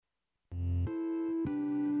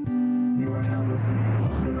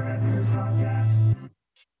listening to the Rad News Podcast.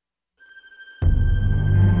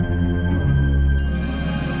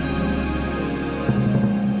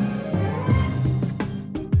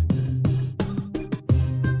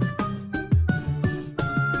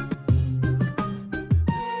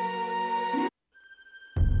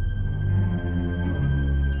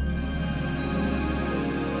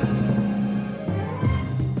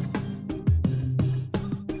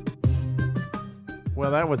 Well,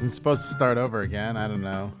 that wasn't supposed to start over again. I don't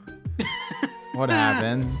know what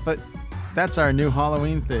happened, but that's our new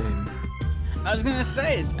Halloween theme. I was gonna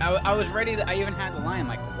say, I was ready. I even had the line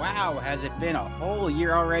like, "Wow, has it been a whole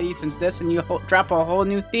year already since this?" And you drop a whole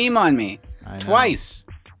new theme on me I know. twice.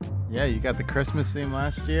 Yeah, you got the Christmas theme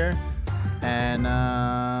last year, and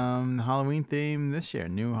the Halloween theme this year.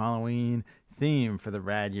 New Halloween theme for the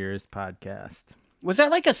Rad Years podcast. Was that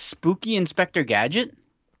like a spooky Inspector Gadget?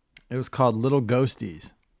 It was called Little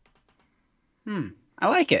Ghosties. I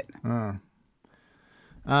like it.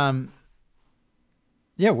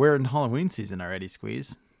 Yeah, we're in Halloween season already,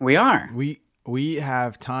 Squeeze. We are. We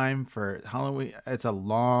have time for Halloween. It's a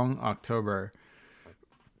long October,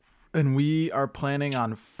 and we are planning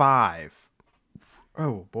on 5.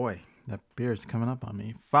 Oh boy, that beer's coming up on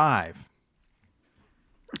me. 5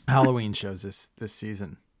 Halloween shows this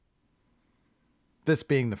season. This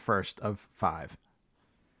being the first of 5.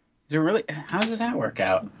 Is it really? How does that work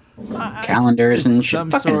out? Calendars and shit.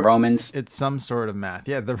 Fucking Romans. It's some sort of math.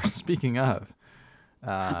 Yeah. Speaking of.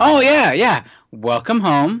 Oh yeah. Welcome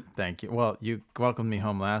home. Thank you. Well, you welcomed me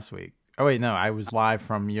home last week. Oh wait, no, I was live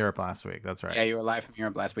from Europe last week. That's right. Yeah, you were live from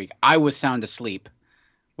Europe last week. I was sound asleep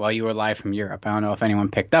while you were live from Europe. I don't know if anyone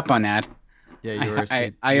picked up on that. Yeah, you were.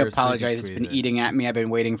 I apologize. It's been eating at me. I've been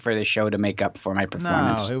waiting for the show to make up for my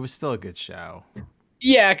performance. No, it was still a good show.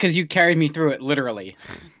 Yeah, because you carried me through it literally.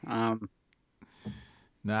 No,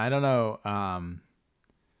 I don't know.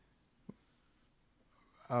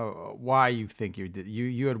 Why you think you did?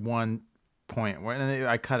 You had one point where and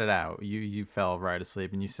I cut it out. You fell right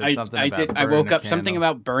asleep and you said something about. I woke up something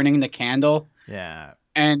about burning the candle. Yeah.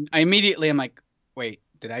 And I'm like, wait,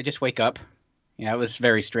 did I just wake up? Yeah, it was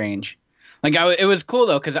very strange. Like it was cool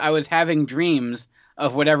though because I was having dreams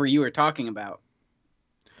of whatever you were talking about.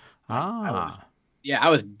 I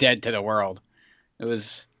was dead to the world. It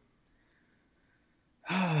was.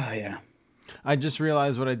 Oh, yeah. I just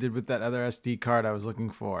realized what I did with that other SD card I was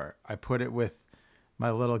looking for. I put it with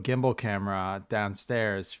my little gimbal camera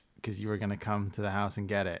downstairs because you were going to come to the house and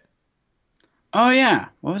get it. Oh, yeah.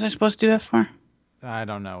 What was I supposed to do that for? I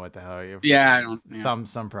don't know what the hell. Yeah, I don't. Yeah.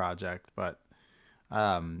 Some project, but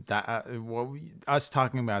us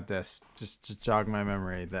talking about this just jogged my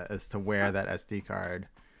memory that as to where that SD card.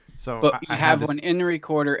 So but you have one in the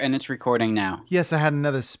recorder and it's recording now. Yes, I had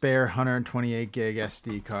another spare 128 gig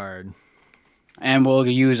SD card. And we'll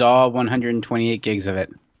use all 128 gigs of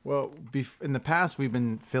it. Well, in the past, we've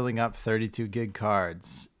been filling up 32 gig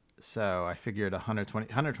cards. So I figured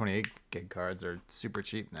 128 gig cards are super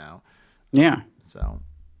cheap now. Yeah. So.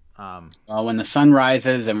 Well, when the sun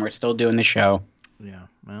rises and we're still doing the show. Yeah.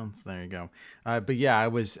 Well, so there you go. But yeah, I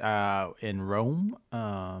was in Rome.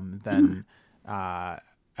 Then.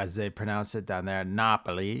 As they pronounce it down there,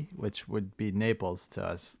 Napoli, which would be Naples to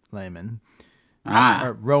us laymen,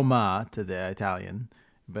 or Roma to the Italian,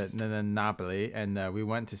 but then Napoli. And we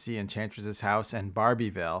went to see Enchantress's house and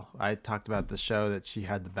Barbieville. I talked about the show that she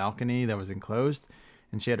had the balcony that was enclosed,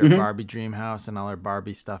 and she had her Barbie dream house and all her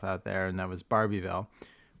Barbie stuff out there, and that was Barbieville.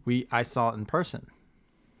 I saw it in person.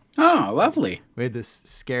 Oh, lovely. We had this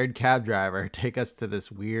scared cab driver take us to this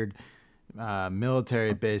weird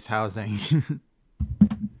military base housing.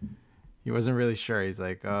 He wasn't really sure. He's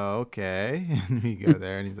like, "Oh, okay." And we go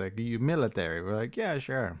there, and he's like, "Are you military?" We're like, "Yeah,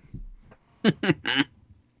 sure."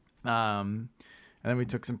 And then we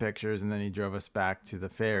took some pictures, and then he drove us back to the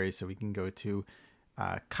ferry so we can go to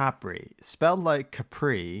Capri, spelled like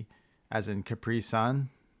Capri, as in Capri Sun.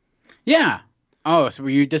 Yeah. Oh, so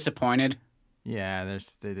were you disappointed? Yeah,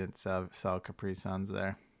 they didn't sell Capri Suns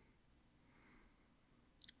there.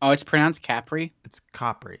 Oh, it's pronounced Capri? It's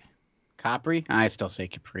Capri. Capri? I still say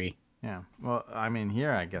Capri. Yeah. Well, I mean,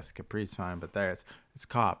 here I guess Capri's fine, but there it's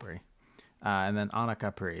Capri. And then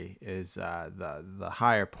Anacapri is the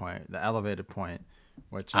higher point, the elevated point,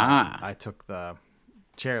 which I took the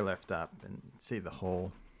chairlift up and see the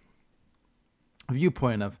whole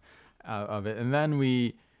viewpoint of it. And then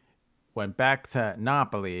we went back to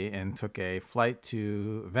Napoli and took a flight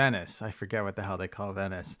to Venice. I forget what the hell they call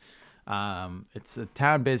Venice. It's a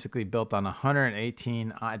town basically built on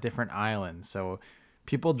 118 different islands. So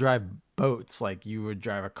people drive boats like you would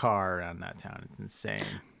drive a car around that town. It's insane.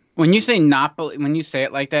 When you say Napoli, when you say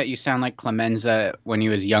it like that, you sound like Clemenza when he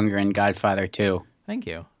was younger in Godfather 2. Thank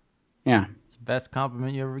you. Yeah. It's the best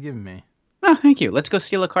compliment you ever given me. Oh, thank you. Let's go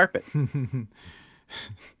steal a carpet.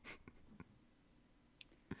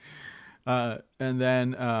 And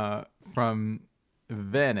then from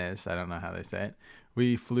Venice, I don't know how they say it,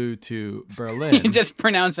 we flew to You Berlin. just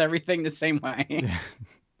pronounce everything the same way. Yeah.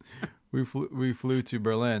 We flew to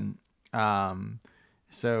Berlin.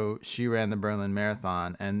 So she ran the Berlin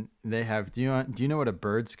Marathon, and they have. Do you know what a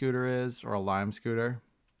bird scooter is or a lime scooter?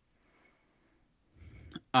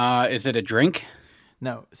 Is it a drink?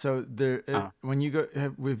 No. So Oh. when you go,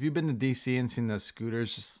 have you been to DC and seen those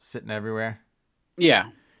scooters just sitting everywhere? Yeah.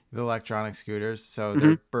 The electronic scooters. So Hmm.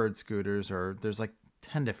 they're bird scooters, or there's like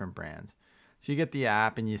 10 different brands. So you get the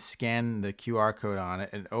app and you scan the QR code on it,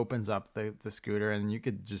 and it opens up the scooter, and you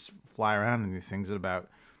could just fly around in these things at about,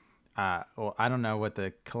 well, I don't know what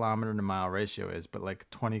the kilometer to mile ratio is, but like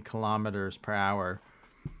 20 kilometers per hour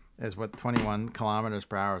is what 21 kilometers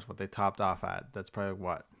per hour is what they topped off at. That's probably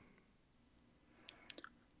what?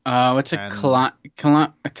 What's a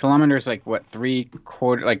 10, a kilometer is like what,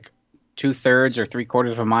 like 2/3 or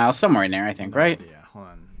 3/4 of a mile, somewhere in there, I think, no right? idea. Hold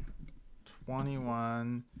on.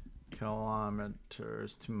 21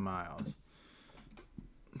 kilometers to miles.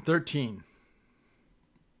 13.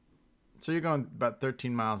 So you're going about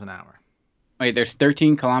 13 miles an hour. Wait, there's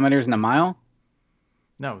 13 kilometers in a mile?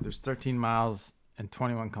 No, there's 13 miles and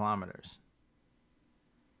 21 kilometers.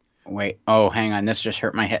 Wait, oh, hang on, this just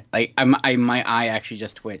hurt my head. Like, my eye actually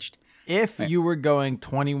just twitched. If Wait. you were going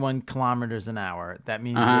 21 kilometers an hour, that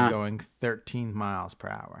means you Uh-huh. were going 13 miles per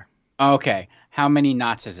hour. Okay, how many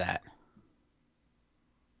knots is that?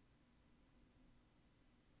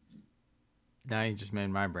 Now you just made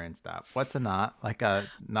my brain stop. What's a knot? Like a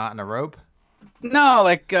knot in a rope? No,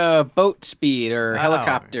 like boat speed or Oh.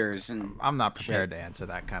 helicopters and I'm not shit. prepared to answer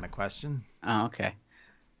that kind of question. Oh, okay.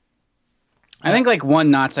 I think like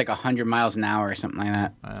one knot's like 100 miles an hour or something like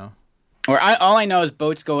that. I know. All I know is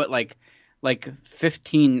boats go at like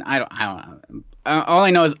 15. I don't know. All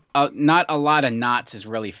I know is not a lot of knots is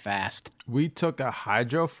really fast. We took a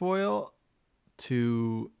hydrofoil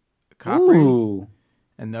to Capri, Ooh.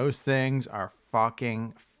 and those things are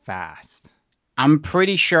fucking fast. I'm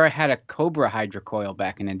pretty sure I had a Cobra hydrocoil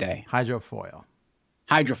back in the day. Hydrofoil.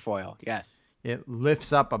 Hydrofoil, yes. It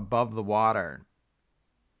lifts up above the water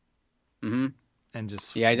Hmm. and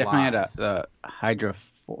just Yeah, I definitely had flies. the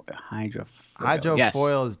hydrofoil. Yes.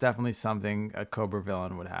 Hydrofoil is definitely something a Cobra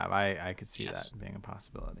villain would have. I could see Yes. that being a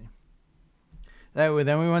possibility. Then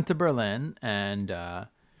we went to Berlin, and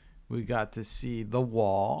we got to see the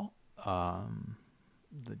wall,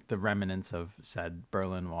 the remnants of said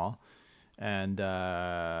Berlin Wall, and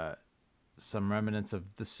some remnants of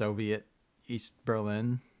the Soviet East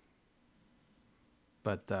Berlin.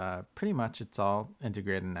 But pretty much it's all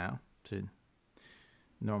integrated now to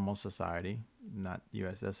normal society, not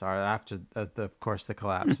USSR. After, of course, the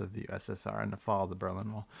collapse of the USSR and the fall of the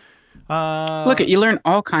Berlin Wall. Look, you learn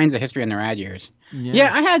all kinds of history in the rad years.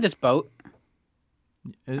 Yeah, I had this boat.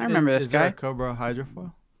 I remember this is there guy. a Cobra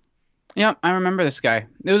hydrofoil? Yep, I remember this guy.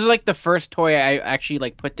 It was like the first toy I actually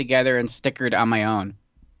like put together and stickered on my own.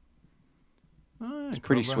 Oh, yeah, It's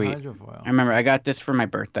pretty Cobra sweet. Hydrofoil. I remember I got this for my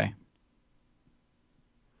birthday.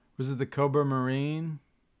 Was it the Cobra Marine?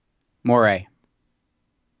 Moray.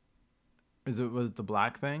 Was it the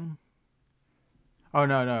black thing? Oh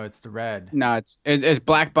no, it's the red. No, it's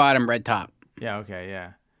black bottom, red top. Yeah, okay,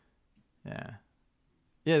 yeah.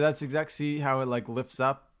 That's exactly, see how it like lifts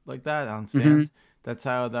up like that on stands. That's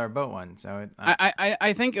how our boat went. So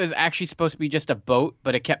I think it was actually supposed to be just a boat,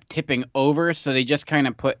 but it kept tipping over, so they just kind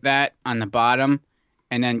of put that on the bottom,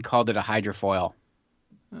 and then called it a hydrofoil.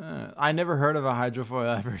 I never heard of a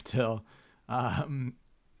hydrofoil ever till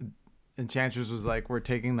Enchantress was like, "We're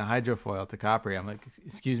taking the hydrofoil to Capri." I'm like,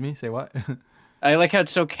 "Excuse me, say what?" I like how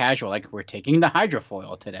it's so casual. Like, we're taking the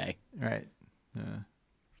hydrofoil today. Right.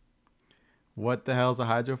 What the hell's a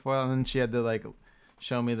hydrofoil? And then she had to like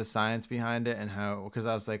show me the science behind it and how, because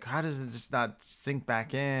I was like, how does it just not sink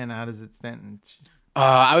back in? How does it stand? And she's,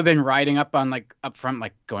 I would have been riding up on like up front,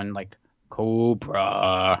 like going like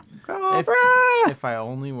Cobra. if I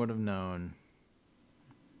only would have known,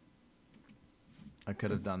 I could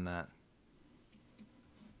have done that.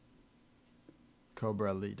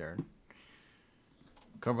 Cobra leader.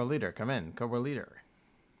 Cobra leader, come in. Cobra leader.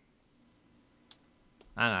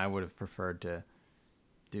 I don't know, I would have preferred to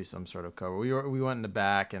do some sort of Cobra. We went in the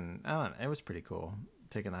back, and I don't know, it was pretty cool.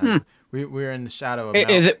 Taking that, we were in the shadow of.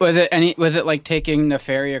 Was it like taking the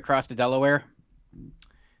ferry across the Delaware?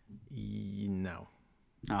 No,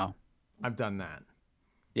 Oh, I've done that.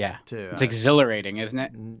 Yeah. to It's exhilarating, isn't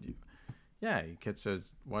it? yeah, you catch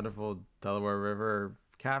those wonderful Delaware River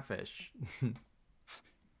catfish.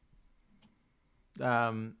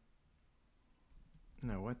 um,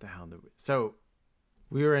 no, what the hell did we? So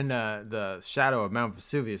we were in the shadow of Mount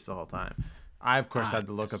Vesuvius the whole time. I, of course, had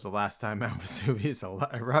to look up the last time Mount Vesuvius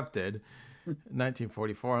erupted,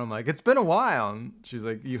 1944. I'm like, it's been a while. And she's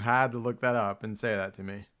like, you had to look that up and say that to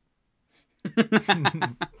me.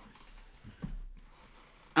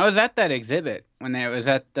 I was at that exhibit when I was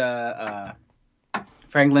at the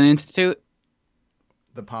Franklin Institute.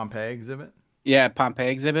 The Pompeii exhibit. Yeah,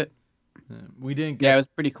 Pompeii exhibit. We didn't Yeah, it get was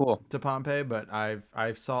pretty cool. to Pompeii, but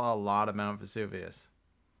I saw a lot of Mount Vesuvius.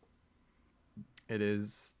 It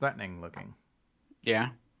is threatening looking. Yeah.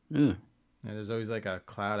 Ooh. Yeah, there's always like a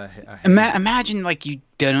cloud of haze. Imagine like you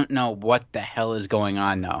don't know what the hell is going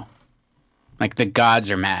on though. Like the gods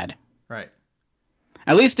are mad. Right.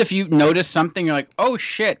 At least if you notice something, you're like, oh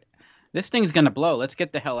shit, this thing's gonna blow. Let's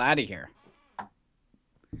get the hell out of here.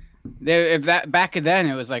 If that back then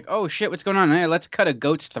it was like, oh shit, what's going on? Hey, let's cut a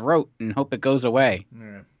goat's throat and hope it goes away.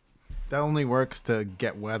 Yeah. That only works to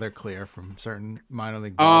get weather clear from certain minor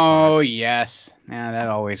league Oh ballparks. yes, yeah, that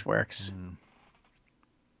always works.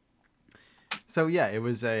 So yeah, it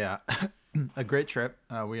was a a great trip.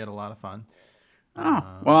 We had a lot of fun. Oh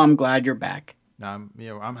well, I'm glad you're back.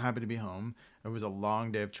 I'm happy to be home. It was a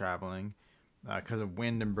long day of traveling because of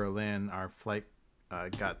wind in Berlin. Our flight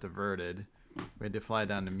got diverted. We had to fly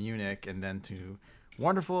down to Munich and then to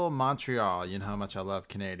wonderful Montreal. You know how much I love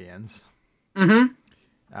Canadians.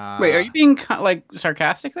 Mm-hmm. Wait, are you being like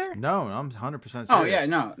sarcastic there? No, I'm 100% serious. Oh yeah,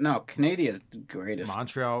 no, Canadia's the greatest.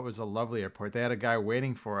 Montreal was a lovely airport. They had a guy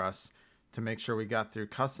waiting for us to make sure we got through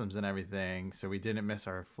customs and everything, so we didn't miss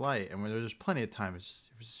our flight. And when there was just plenty of time, it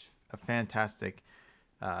was a fantastic.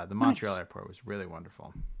 The Montreal airport was really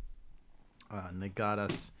wonderful, and they got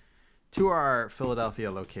us to our Philadelphia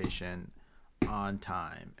location on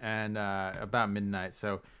time and about midnight.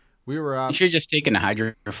 So we were up. You should have just taken a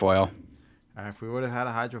hydrofoil. If we would have had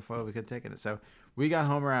a hydrofoil, we could have taken it. So we got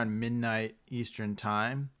home around midnight Eastern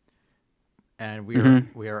time, and we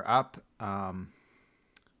were up at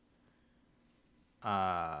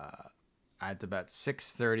about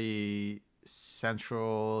 6:30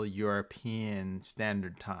 Central European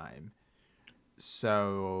Standard Time.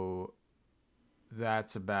 So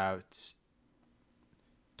that's about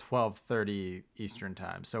 12:30 Eastern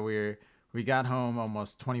Time. So we got home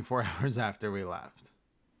almost 24 hours after we left.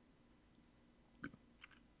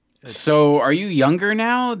 So are you younger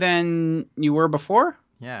now than you were before?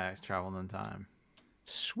 Yeah, I traveled in time.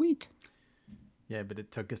 Sweet. Yeah, but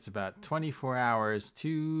it took us about 24 hours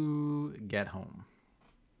to get home.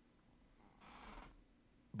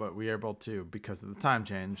 But we were able to, because of the time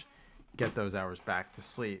change, get those hours back to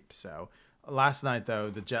sleep. So last night,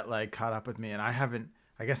 though, the jet lag caught up with me, and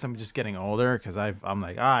I guess I'm just getting older because I'm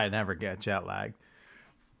like, I never get jet lag.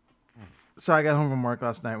 So I got home from work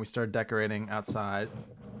last night. We started decorating outside.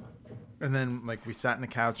 And then, like, we sat on the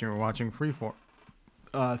couch and we were watching Freeform,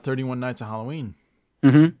 31 Nights of Halloween.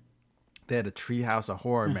 Mm-hmm. They had a Treehouse of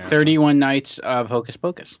Horror marathon. 31 Nights of Hocus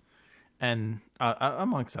Pocus. And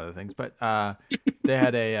amongst other things. But they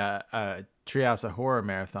had a Treehouse of Horror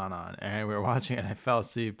marathon on. And we were watching it and I fell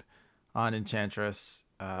asleep on Enchantress.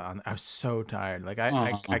 I was so tired. Like,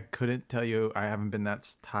 I couldn't tell you. I haven't been that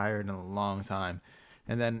tired in a long time.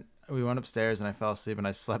 And then we went upstairs and I fell asleep and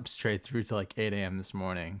I slept straight through to like 8 a.m. this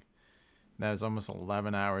morning. That was almost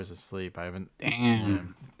 11 hours of sleep. I haven't.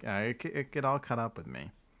 Damn. It get all caught up with me.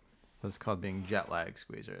 So it's called being jet lag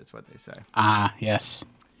squeezer. It's what they say. Ah, yes.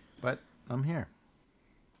 But I'm here.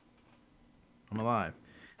 I'm alive.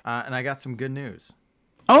 And I got some good news.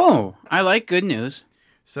 Oh, I like good news.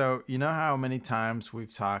 So you know how many times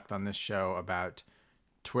we've talked on this show about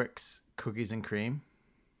Twix cookies and cream?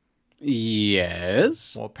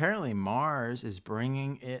 Yes. Well, apparently Mars is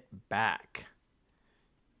bringing it back.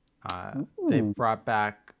 They brought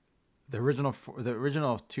back the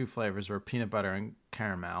original two flavors were peanut butter and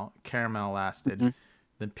caramel. Caramel lasted. Mm-hmm.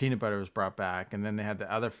 Then peanut butter was brought back, and then they had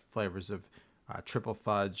the other flavors of triple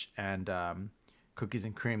fudge and cookies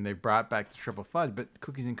and cream. They brought back the triple fudge, but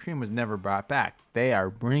cookies and cream was never brought back. They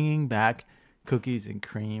are bringing back cookies and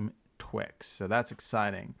cream Twix, so that's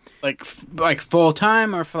exciting. Like full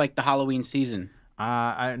time or for like the Halloween season?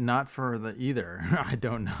 Not for the either. I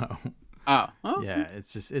don't know. Oh. Yeah,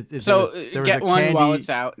 it's just so there was get a one candy, while it's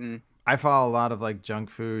out and. I follow a lot of like junk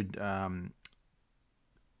food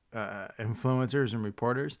influencers and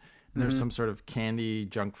reporters. And there's some sort of candy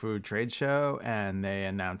junk food trade show, and they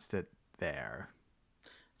announced it there.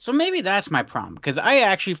 So maybe that's my problem because I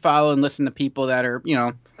actually follow and listen to people that are,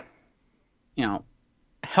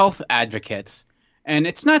 health advocates, and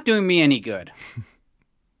it's not doing me any good.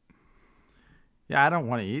 Yeah, I don't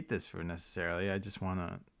want to eat this food necessarily. I just want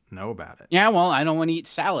to know about it. Yeah, well, I don't want to eat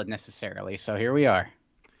salad necessarily, so here we are.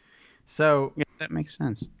 So, I guess that makes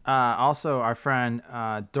sense. also our friend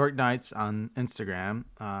Dork Knights on Instagram,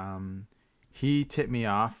 he tipped me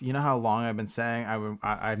off. You know how long I've been saying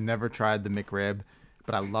I've never tried the McRib,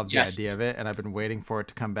 but I love the Yes. idea of it, and I've been waiting for it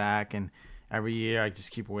to come back. And every year I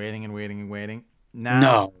just keep waiting and waiting and waiting. Now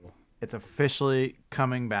No. it's officially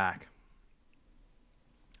coming back.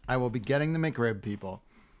 I will be getting the McRib, people.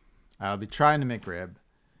 I'll be trying the McRib,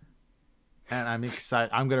 and I'm excited.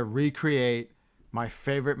 I'm gonna recreate my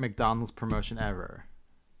favorite McDonald's promotion ever.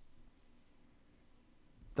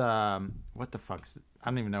 The what the fuck's I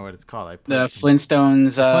don't even know what it's called. I put The it-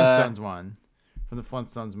 Flintstones. Flintstones one from the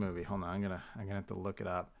Flintstones movie. Hold on, I'm gonna have to look it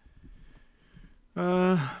up.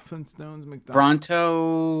 Flintstones McDonald's.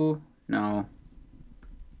 Bronto. No.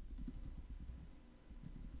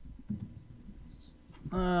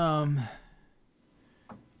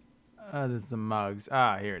 There's the mugs.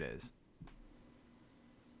 Ah, here it is.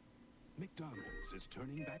 McDonald's is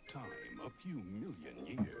turning back time a few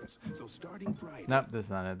million years. So starting Friday, Nope, that's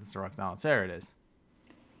not it. That's the McDonald's. There it is.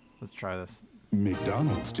 Let's try this.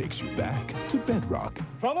 McDonald's takes you back to bedrock.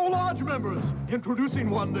 Fellow lodge members, introducing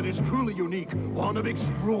one that is truly unique, one of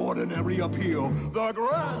extraordinary appeal, the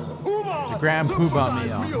Grand Poobah! The Grand Poobah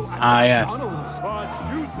Supersized meal. at Ah, yes. McDonald's.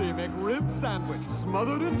 A juicy McRib sandwich,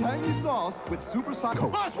 smothered in tangy sauce with supersized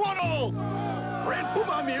Coke. Last one all! Grand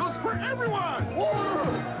Poobah meals for everyone!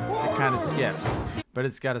 It kind of skips, but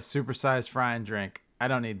it's got a supersized fry and drink. I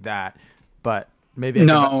don't need that, but maybe I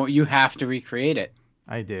No, you have to recreate it.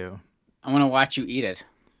 I do. I want to watch you eat it.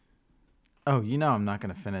 Oh, you know I'm not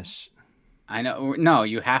gonna finish. I know. No,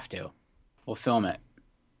 you have to. We'll film it.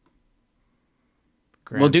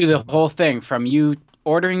 Grand We'll do the Poobah. whole thing from you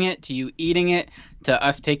ordering it to you eating it to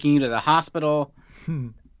us taking you to the hospital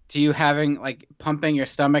to you having like pumping your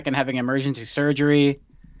stomach and having emergency surgery,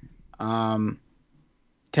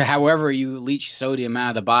 to however you leach sodium out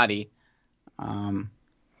of the body.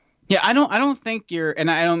 Yeah, I don't think you're, and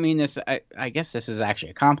I don't mean this. I guess this is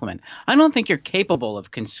actually a compliment. I don't think you're capable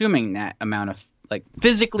of consuming that amount of, like,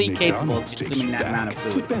 physically capable of McDonald's takes consuming you that amount back of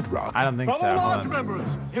to food. bedrock. I don't think so. Fellow Hold lodge on. members,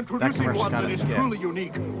 introducing commercial one that kinda is skipped. truly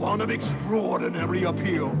unique, one of extraordinary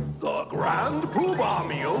appeal, the Grand Poobah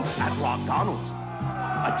meal at McDonald's.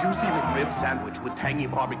 A juicy McRib sandwich with tangy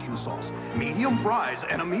barbecue sauce, medium fries,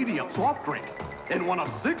 and a medium soft drink. In one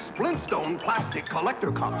of 6 Flintstone plastic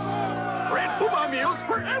collector cups. Grand Poobah meals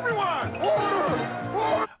for everyone!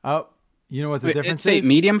 Order! Oh, you know what the Wait, difference say is?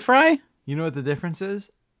 medium fry? You know what the difference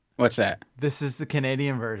is? What's that? This is the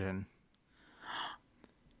Canadian version.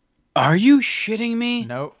 Are you shitting me?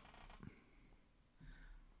 Nope.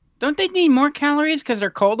 Don't they need more calories because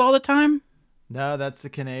they're cold all the time? No, that's the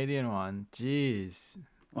Canadian one. Jeez.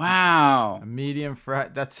 Wow. A medium fry.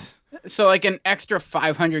 That's So like an extra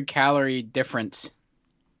 500 calorie difference.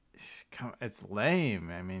 it's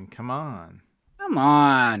lame. I mean, come on. Come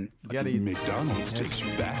on. You gotta eat. McDonald's takes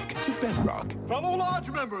you back to bedrock. Fellow lodge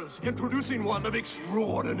members, introducing one of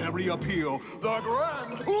extraordinary appeal, the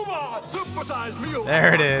Grand Poobah supersized meal.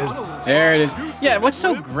 There it is. McDonald's. There it is. Juicy Yeah, what's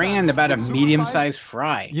so McRib grand about a sandwich with medium-sized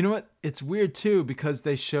fry? You know what? It's weird too because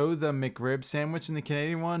they show the McRib sandwich in the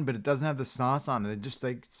Canadian one, but it doesn't have the sauce on it.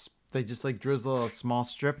 They just like drizzle a small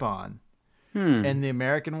strip on. And the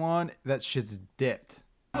American one, that shit's dipped.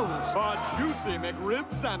 A juicy McRib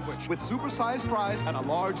sandwich with supersized fries and a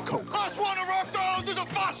large Coke. Last one at McDonald's is a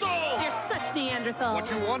fossil! You're such Neanderthal. What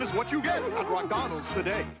you want is what you get at McDonald's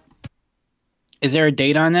today. Is there a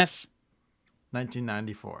date on this?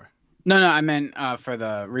 1994, No, I meant for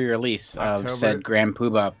the re-release of October- said Grand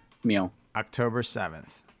Poobah meal. October 7th.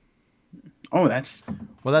 Oh, that's...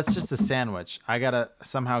 Well, that's just a sandwich. I gotta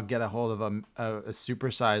somehow get a hold of a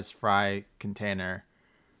supersized fry container,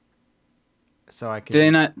 so I can. Do they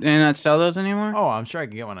not sell those anymore? Oh, I'm sure I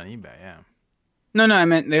can get one on eBay. Yeah. No, I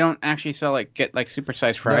meant they don't actually sell get like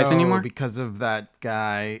supersized fries No, anymore. because of that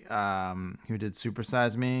guy who did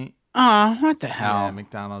Supersize Me. Oh, what the hell? Yeah,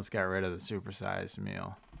 McDonald's got rid of the supersized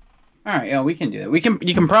meal. All right, yeah, we can do that. You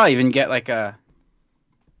can probably even get like a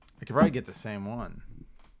I could probably get the same one.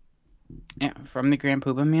 from the Grand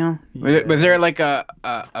Poobah meal. Yeah. Was there like a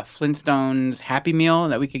Flintstones Happy Meal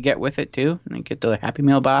that we could get with it too? And get the Happy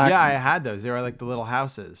Meal box. Yeah, I had those. They were like the little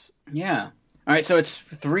houses. Yeah. All right, so it's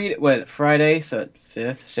Friday, so it's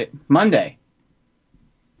 5th, 6th, Monday.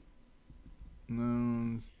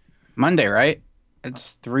 Monday, right?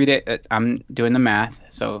 It's 3 days. I'm doing the math,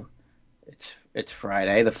 so it's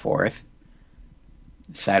Friday the 4th,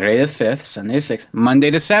 Saturday the 5th, Sunday the 6th, Monday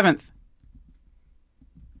the 7th.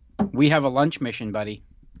 We have a lunch mission, buddy.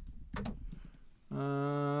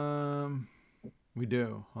 We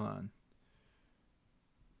do. Hold on.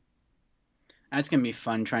 That's gonna be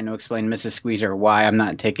fun trying to explain to Mrs. Squeezer why I'm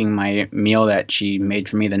not taking my meal that she made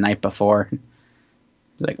for me the night before.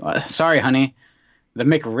 Like, sorry, honey, the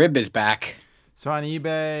McRib is back. So on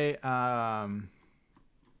eBay, hold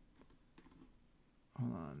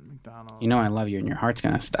on, McDonald's. You know I love you, and your heart's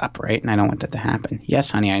gonna stop, right? And I don't want that to happen.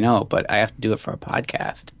 Yes, honey, I know, but I have to do it for a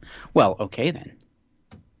podcast. Well, okay then.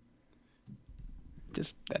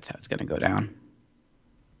 Just that's how it's gonna go down.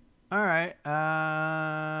 All right.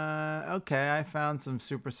 Okay, I found some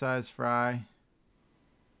supersized French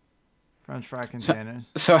fry containers.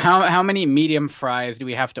 So how many medium fries do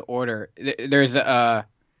we have to order? There's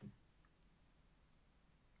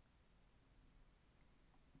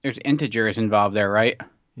integers involved there, right?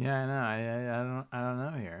 Yeah, I know. I don't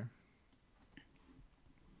know here.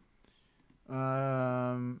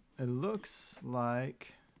 It looks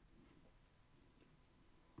like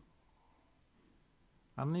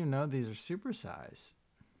I don't even know if these are supersized.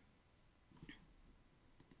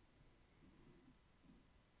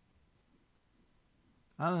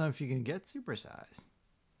 I don't know if you can get supersized.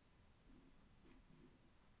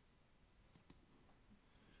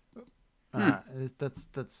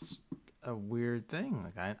 That's a weird thing.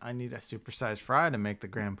 Like I need a supersized fry to make the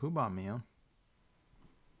Grand Poobah meal.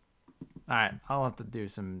 All right, I'll have to do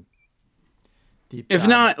some deep If dive.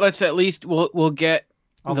 not, let's at least we'll get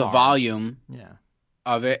A the large. volume Yeah.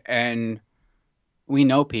 of it, and we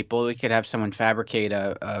know people. We could have someone fabricate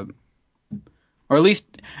or at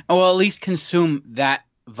least consume that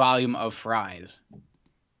volume of fries.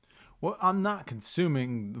 Well, I'm not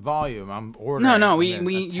consuming volume. I'm ordering. No, I'm gonna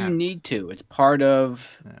you attempt. need to. It's part of.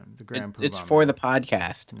 Yeah, the Grand It's Poobah for meal. the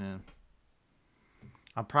podcast. Yeah.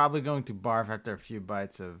 I'm probably going to barf after a few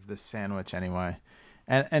bites of this sandwich anyway.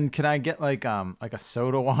 And can I get like a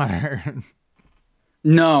soda water?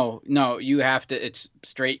 No, you have to. It's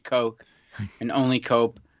straight Coke, and only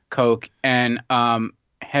Coke, and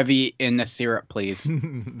heavy in the syrup, please.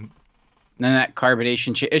 None of that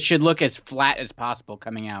carbonation. It should look as flat as possible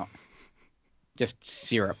coming out. Just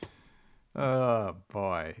syrup, Oh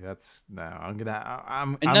boy, that's no. I'm gonna.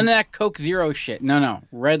 and none of that Coke Zero shit. No,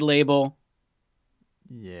 Red Label.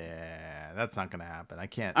 Yeah, that's not gonna happen. I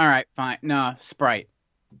can't. All right, fine. No, Sprite.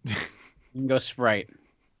 You can go Sprite.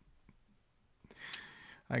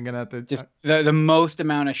 I'm gonna have to Just the most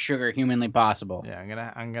amount of sugar humanly possible. Yeah,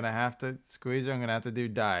 I'm gonna have to squeeze her. I'm gonna have to do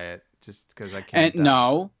diet just because I can't. And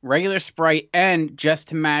no, regular Sprite, and just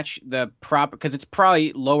to match the proper, because it's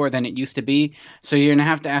probably lower than it used to be. So you're gonna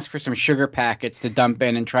have to ask for some sugar packets to dump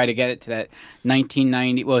in and try to get it to that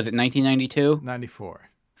 1990. What was it? 1992? 94.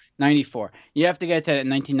 94. You have to get to that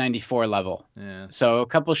 1994 level. Yeah. So a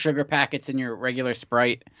couple sugar packets in your regular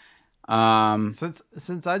Sprite.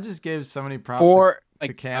 Since I just gave so many props For to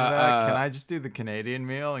like Canada, can I just do the Canadian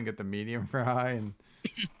meal and get the medium fry and?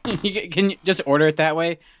 can you just order it that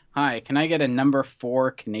way? Hi, can I get a number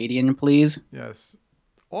 4 Canadian, please? Yes.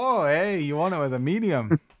 Oh, hey, you want it with a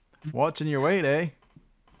medium? Watching your weight, eh?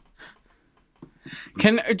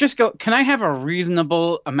 Can I have a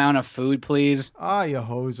reasonable amount of food, please? Ah, you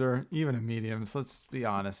hoser. Even a medium's. Let's be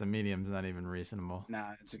honest, a medium's not even reasonable. Nah,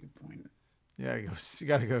 that's a good point. You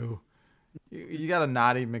gotta go. You gotta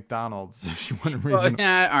not eat McDonald's if you want a Well, reasonable.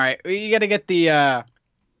 yeah, all right. You got to get the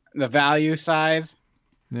value size.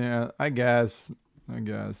 Yeah, I guess.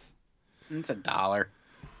 It's $1.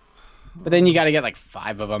 But then you got to get like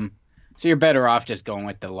 5 of them. So you're better off just going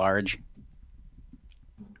with the large.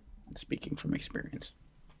 Speaking from experience.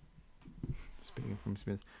 Speaking from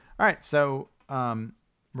experience. All right, so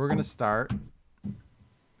we're gonna start,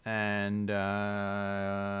 and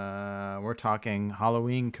we're talking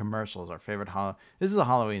Halloween commercials. Our favorite This is a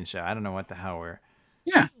Halloween show. I don't know what the hell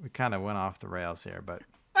we kind of went off the rails here, but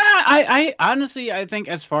I honestly, I think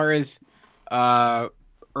as far as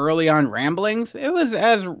early on ramblings, it was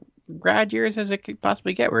as grad years as it could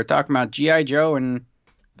possibly get. We were talking about G.I. Joe and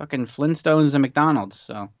fucking Flintstones and McDonald's,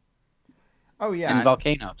 so. oh yeah, And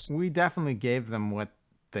volcanoes. we definitely gave them what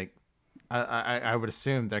I would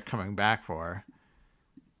assume they're coming back for,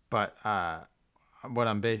 but what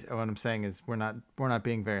I'm saying is we're not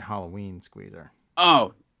being very Halloween, Squeezer.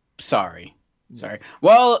 Oh, sorry.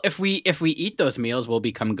 Well, if we eat those meals, we'll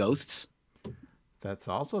become ghosts. That's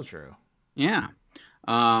also true. Yeah.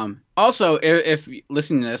 Also, if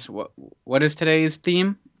listening to this, what is today's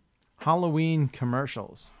theme? Halloween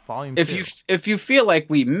commercials, volume 2. If you feel like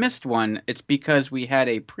we missed one, it's because we had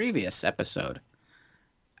a previous episode,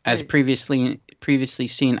 as Hey. previously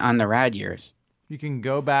seen on the Rad Years. You can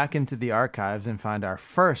go back into the archives and find our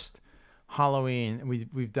first Halloween.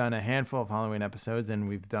 We've done a handful of Halloween episodes, and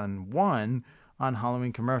we've done one on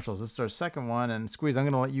Halloween commercials. This is our second one, and Squeeze, I'm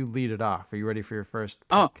going to let you lead it off. Are you ready for your first pick?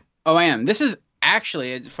 Oh, I am. This is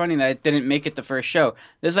actually, it's funny that it didn't make it the first show.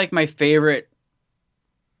 This is like my favorite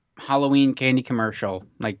Halloween candy commercial,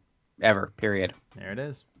 like ever, period. There it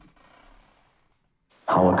is.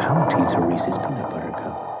 How a count eats a Reese's peanut butter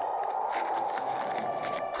cup.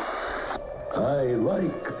 I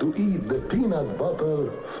like to eat the peanut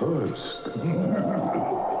butter first. There's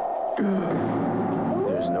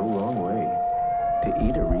no wrong way to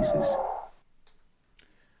eat a Reese's.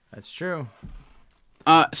 That's true.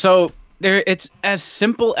 So it's as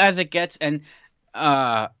simple as it gets, and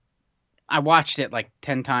I watched it like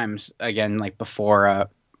 10 times again, like before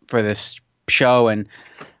for this show, and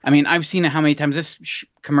I mean I've seen it how many times. This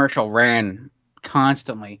commercial ran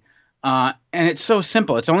constantly, and it's so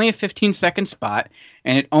simple. It's only a 15-second spot,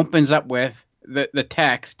 and it opens up with the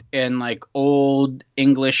text in like old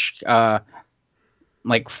English,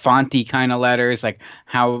 like fonty kind of letters, like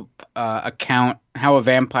how a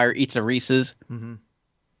vampire eats a Reese's. Mm-hmm.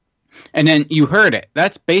 And then you heard it.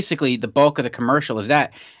 That's basically the bulk of the commercial is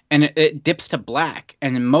that. And it dips to black.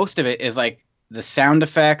 And then most of it is like the sound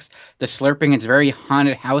effects, the slurping. It's very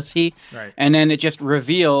haunted housey. Right. And then it just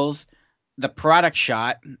reveals the product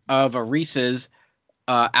shot of a Reese's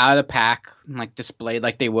out of the pack, like displayed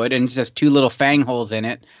like they would. And it's just two little fang holes in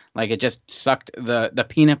it. Like it just sucked the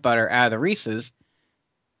peanut butter out of the Reese's.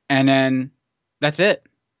 And then that's it.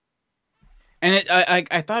 And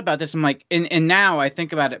I thought about this. I'm like, and now I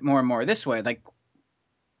think about it more and more this way. Like,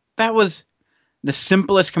 that was the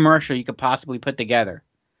simplest commercial you could possibly put together.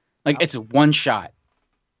 Like, it's one shot.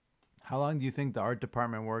 How long do you think the art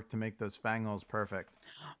department worked to make those fangholes perfect?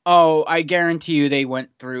 Oh, I guarantee you they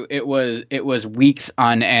went through. It was weeks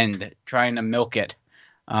on end trying to milk it,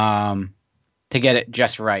 to get it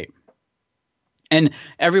just right. And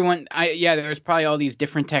everyone, there's probably all these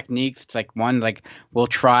different techniques. It's like one, like we'll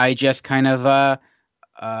try just kind of,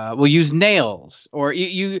 we'll use nails, or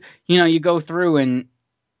you go through and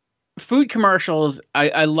food commercials.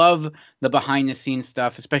 I love the behind the scenes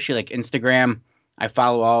stuff, especially like Instagram. I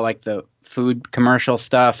follow all like the food commercial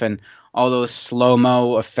stuff and all those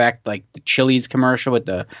slow-mo effect, like the Chili's commercial with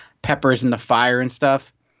the peppers and the fire and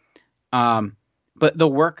stuff. But the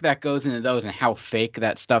work that goes into those and how fake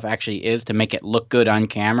that stuff actually is to make it look good on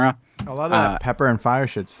camera. A lot of that pepper and fire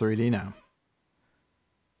shit's 3D now.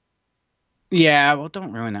 Yeah, well,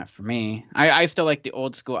 don't ruin that for me. I still like the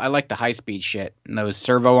old school. I like the high-speed shit. And those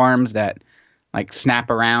servo arms that like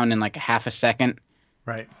snap around in like a half a second.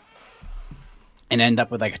 Right. And end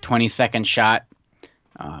up with like a 20-second shot.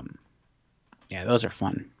 Yeah, those are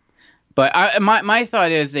fun. But my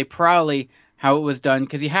thought is they probably... how it was done,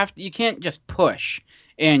 because you can't just push,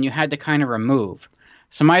 and you had to kind of remove.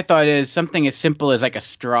 So my thought is something as simple as like a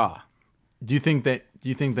straw. Do you think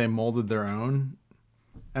they molded their own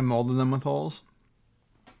and molded them with holes?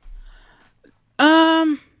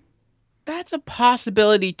 That's a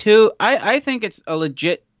possibility too. I think it's a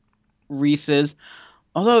legit Reese's.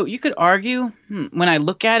 Although you could argue, when I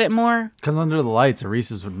look at it more, because under the lights, a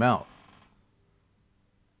Reese's would melt.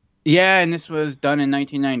 Yeah, and this was done in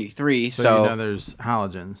 1993, so there's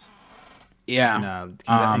halogens. Yeah,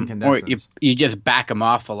 incandescents. Or you just back them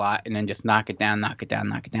off a lot and then just knock it down, knock it down,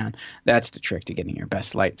 knock it down. That's the trick to getting your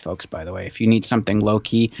best light, folks. By the way, if you need something low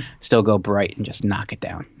key, still go bright and just knock it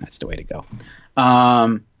down. That's the way to go.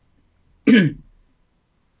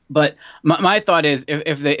 But my thought is,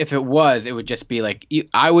 if it would just be like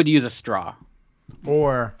I would use a straw.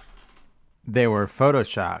 Or they were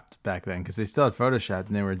photoshopped back then, because they still had Photoshop,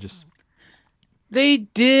 and they were just... They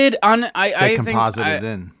did on... They composited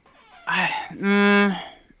in.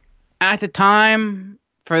 At the time,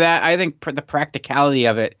 for that, I think the practicality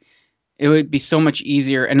of it, it would be so much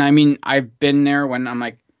easier. And I mean, I've been there when I'm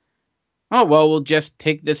like, oh, well, we'll just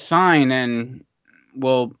take this sign and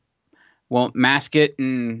we'll mask it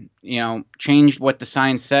and, change what the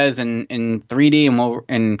sign says in 3D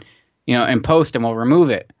and in post, and we'll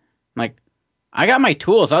remove it. I'm like, I got my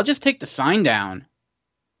tools. I'll just take the sign down.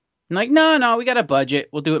 I'm like, no, we got a budget.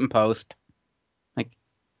 We'll do it in post. Like,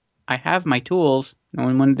 I have my tools. No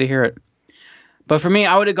one wanted to hear it. But for me,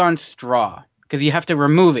 I would have gone straw, because you have to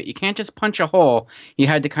remove it. You can't just punch a hole. You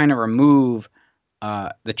had to kind of remove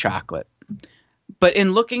the chocolate. But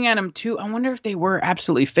in looking at them too, I wonder if they were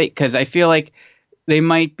absolutely fake, because I feel like they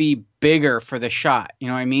might be bigger for the shot. You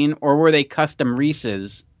know what I mean? Or were they custom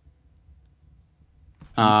Reese's?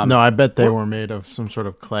 No, I bet they were made of some sort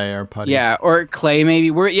of clay or putty. Yeah, or clay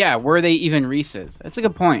maybe. Were they even Reese's? That's a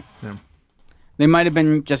good point. Yeah. They might have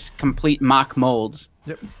been just complete mock molds.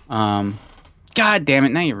 Yep. God damn it!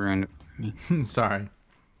 Now you ruined it. Sorry.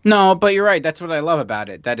 No, but you're right. That's what I love about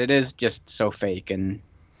it. That it is just so fake. And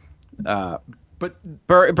But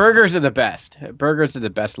burgers are the best. Burgers are the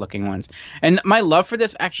best looking ones. And my love for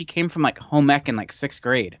this actually came from like home ec in like 6th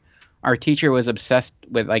grade. Our teacher was obsessed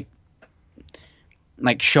with like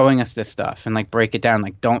showing us this stuff and like break it down.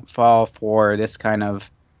 Like don't fall for this kind of,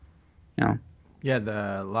 you know. yeah,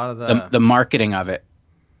 a lot of The marketing of it.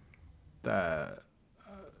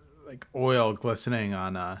 like oil glistening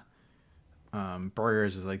on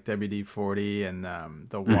burgers is like WD-40, and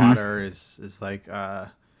the water is like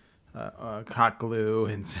hot glue,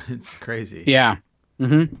 and it's crazy. Yeah.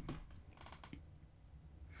 Mm-hmm.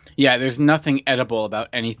 Yeah, there's nothing edible about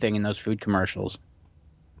anything in those food commercials.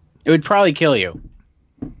 It would probably kill you.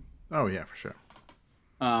 Oh yeah, for sure.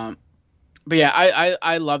 But yeah,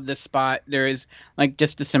 I love this spot. There is like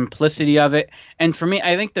just the simplicity of it, and for me,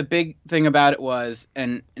 I think the big thing about it was,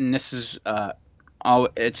 and this is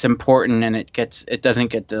it's important, and it doesn't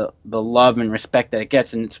get the love and respect that it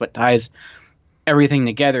gets, and it's what ties everything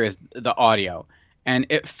together is the audio, and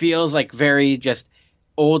it feels like very just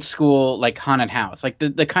old school, like haunted house, like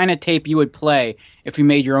the kind of tape you would play if you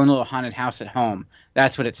made your own little haunted house at home.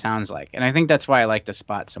 That's what it sounds like, and I think that's why I like the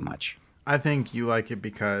spot so much. I think you like it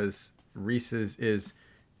because Reese's is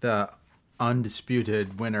the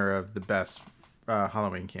undisputed winner of the best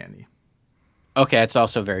Halloween candy. Okay, that's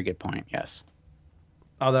also a very good point. Yes.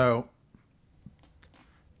 Although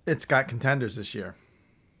it's got contenders this year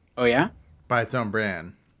Oh yeah. by its own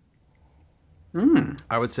brand.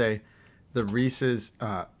 I would say the Reese's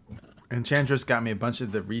Enchantress got me a bunch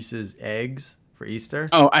of the Reese's eggs for Easter.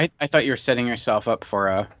 Oh, I thought you were setting yourself up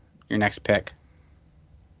for your next pick.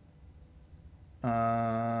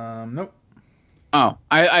 Nope. Oh,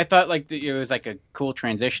 I thought like it was like a cool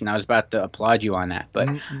transition. I was about to applaud you on that, but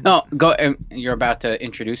no, go. You're about to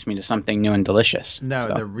introduce me to something new and delicious. No,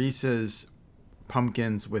 so. the Reese's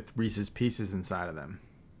pumpkins with Reese's Pieces inside of them.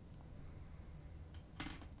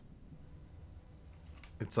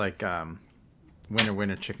 It's like winner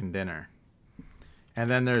winner chicken dinner. And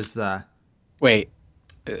then there's the Wait,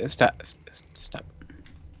 stop.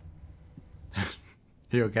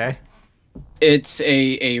 You okay? It's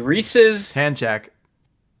a Reese's Hand check.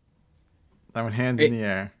 That one hands in the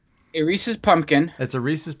air. a Reese's pumpkin. It's a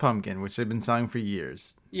Reese's pumpkin, which they've been selling for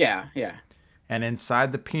years. Yeah. And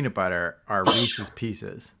inside the peanut butter are Reese's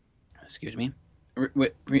Pieces. Excuse me.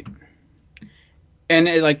 And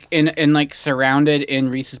it, like in like surrounded in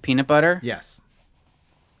Reese's peanut butter. Yes.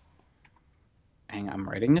 Hang on, I'm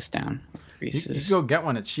writing this down. You Reese's. can go get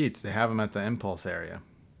one at Sheetz. They have them at the Impulse area.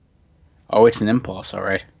 Oh, it's an Impulse, all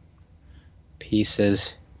right.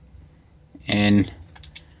 Pieces in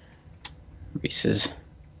Reese's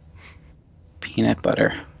peanut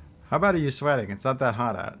butter. How about are you sweating? It's not that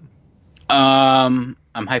hot out. I'm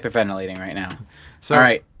hyperventilating right now. So, all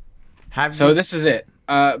right. So This is it.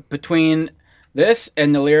 Between this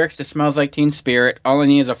and the lyrics to Smells Like Teen Spirit, all I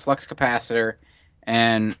need is a flux capacitor,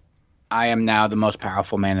 and I am now the most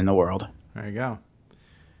powerful man in the world. There you go.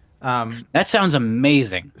 That sounds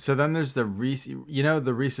amazing. So then there's the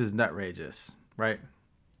the Reese's Nutrageous, right?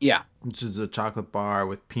 Yeah. Which is a chocolate bar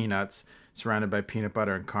with peanuts surrounded by peanut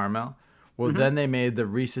butter and caramel. Well, then they made the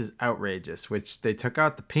Reese's Outrageous, which they took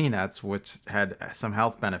out the peanuts, which had some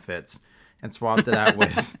health benefits, and swapped it out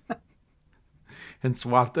with, and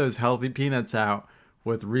swapped those healthy peanuts out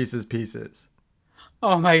with Reese's Pieces.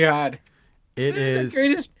 Oh my God. It is The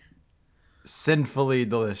greatest. sinfully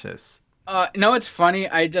delicious. No, it's funny.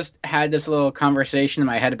 I just had this little conversation in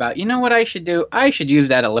my head about, you know what I should do? I should use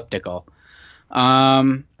that elliptical.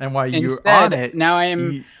 And while you're Instead, on it, now I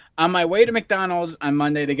am on my way to McDonald's on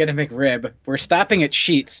Monday to get a McRib. We're stopping at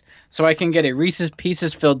Sheetz so I can get a Reese's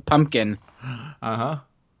Pieces filled pumpkin.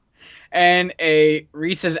 And a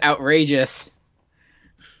Reese's Outrageous.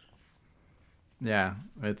 Yeah,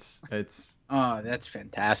 it's. Oh, that's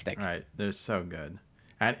fantastic. Right, they're so good.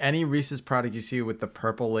 And any Reese's product you see with the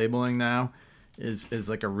purple labeling now is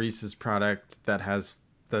like a Reese's product that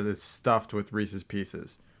is stuffed with Reese's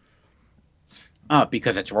Pieces. Oh,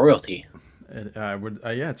 because it's royalty.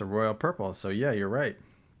 It's a royal purple. So yeah, you're right.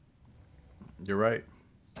 You're right.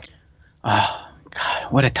 Oh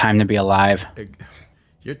God, what a time to be alive.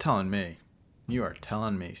 You're telling me. You are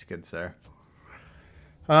telling me, Skid Sir.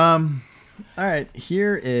 All right,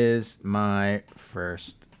 here is my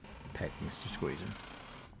first pick, Mr. Squeezer.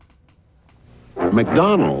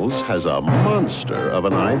 McDonald's has a monster of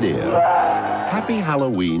an idea. Happy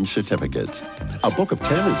Halloween certificates. A book of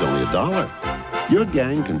 10 is only $1. your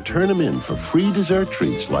gang can turn them in for free dessert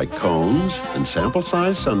treats like cones and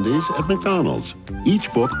sample-sized sundaes at McDonald's.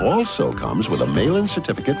 Each book also comes with a mail-in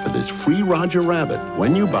certificate for this free Roger Rabbit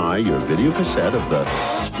when you buy your video cassette of the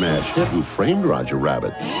smash hit Who Framed Roger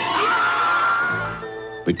Rabbit.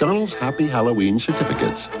 McDonald's Happy Halloween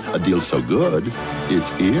certificates. A deal so good, it's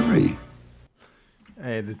eerie.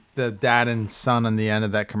 Hey, the dad and son on the end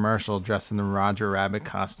of that commercial dressed in the Roger Rabbit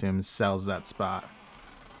costumes sells that spot.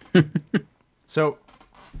 So,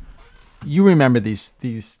 you remember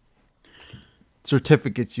these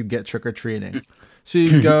certificates you get trick-or-treating. So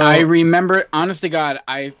you go... I remember, honest to God,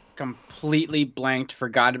 I completely blanked,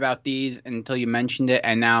 forgot about these until you mentioned it,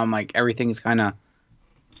 and now I'm like, everything's kind of...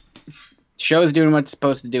 Show's doing what it's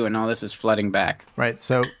supposed to do, and all this is flooding back. Right,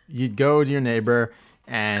 so you'd go to your neighbor,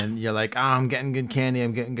 and you're like, oh, I'm getting good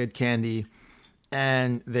candy,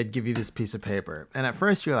 and they'd give you this piece of paper. And at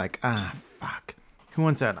first you're like, fuck. Who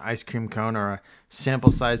wants an ice cream cone or a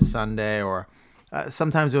sample-sized sundae, or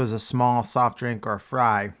sometimes it was a small soft drink or a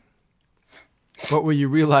fry. But what you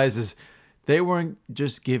realize is they weren't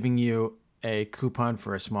just giving you a coupon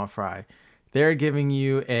for a small fry. They're giving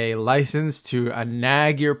you a license to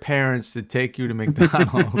nag your parents to take you to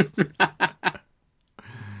McDonald's.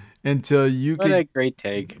 Until you could... What a great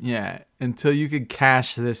take. Yeah, until you could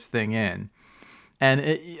cash this thing in.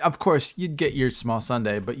 And of course, you'd get your small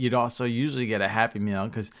sundae, but you'd also usually get a Happy Meal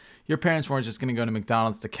because your parents weren't just going to go to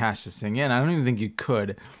McDonald's to cash this thing in. I don't even think you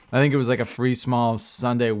could. I think it was like a free small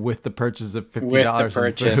sundae with the purchase of $50 With the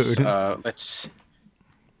purchase, in food.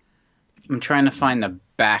 I'm trying to find the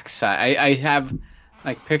backside. I have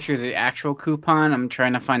like pictures of the actual coupon. I'm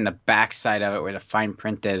trying to find the backside of it where the fine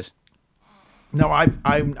print is. No,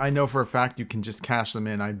 I know for a fact you can just cash them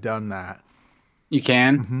in. I've done that. You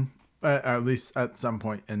can? Mm-hmm. At least at some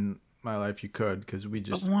point in my life you could, because we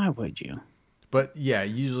just... But why would you? But yeah,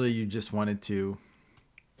 usually you just wanted to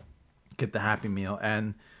get the Happy Meal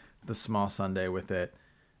and the small sundae with it.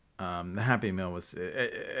 The Happy Meal was,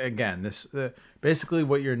 again, this basically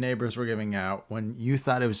what your neighbors were giving out when you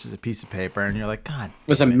thought it was just a piece of paper, and you're like, God. It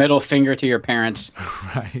was a middle finger to your parents.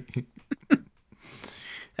 Right.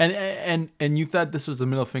 And you thought this was a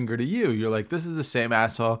middle finger to you. You're like, this is the same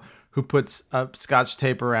asshole who puts Scotch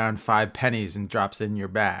tape around 5 pennies and drops it in your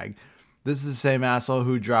bag. This is the same asshole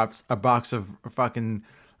who drops a box of fucking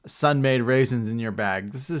sun-made raisins in your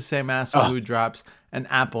bag. This is the same asshole who drops an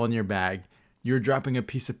apple in your bag. You're dropping a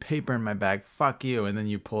piece of paper in my bag. Fuck you. And then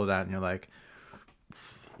you pull it out and you're like,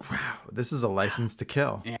 wow, this is a license to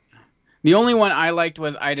kill. Yeah. The only one I liked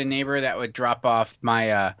was I had a neighbor that would drop off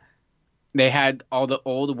my... they had all the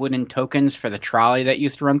old wooden tokens for the trolley that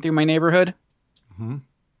used to run through my neighborhood. Mm-hmm.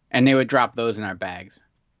 And they would drop those in our bags.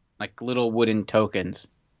 Like little wooden tokens.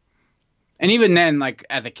 And even then, like,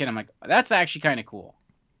 as a kid, I'm like, that's actually kind of cool.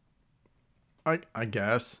 I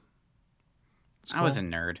guess. It's I cool. was a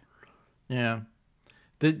nerd. Yeah.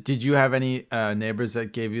 Did you have any neighbors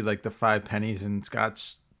that gave you like the 5 pennies and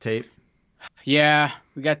Scotch tape? Yeah,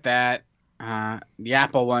 we got that. The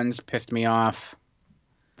apple ones pissed me off.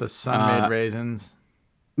 The sun-made raisins.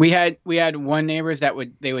 We had one neighbors that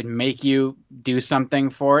would make you do something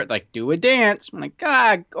for it, like do a dance. I'm like,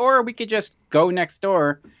 God, or we could just go next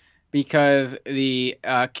door because the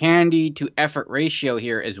candy to effort ratio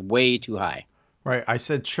here is way too high. Right. I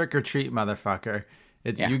said trick or treat, motherfucker.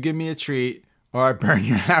 It's you give me a treat or I burn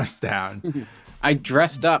your house down. I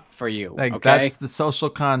dressed up for you. Like, okay? That's the social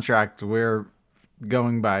contract we're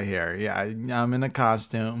going by here. Yeah, I'm in a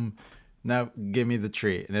costume. Now give me the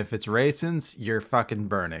treat. And if it's raisins, you're fucking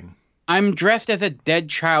burning. I'm dressed as a dead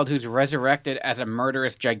child who's resurrected as a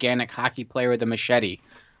murderous, gigantic hockey player with a machete.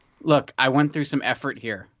 Look, I went through some effort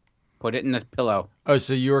here. Put it in the pillow. Oh,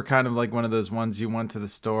 so you were kind of like one of those ones you went to the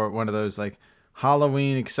store, one of those like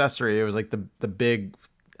Halloween accessory. It was like the big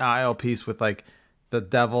aisle piece with like the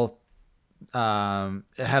devil.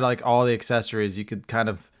 It had like all the accessories. You could kind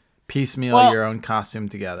of piecemeal your own costume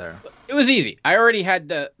together. It was easy. I already had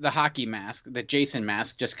the hockey mask, the Jason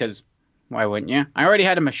mask, just because why wouldn't you? I already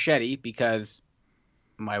had a machete because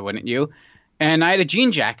why wouldn't you? And I had a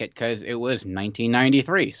jean jacket because it was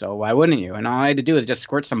 1993, so why wouldn't you? And all I had to do was just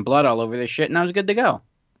squirt some blood all over this shit, and I was good to go.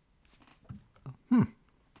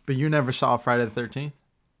 But you never saw Friday the 13th?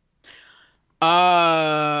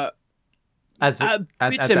 At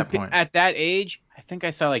that point. At that age, I think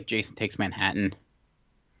I saw like Jason Takes Manhattan.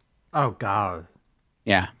 Oh, God.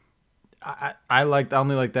 Yeah. I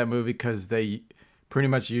only like that movie because they pretty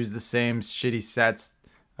much used the same shitty sets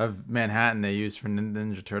of Manhattan they used for the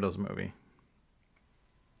Ninja Turtles movie.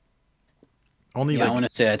 I want to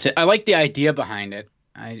say that. I like the idea behind it.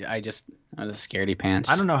 I was a scaredy pants.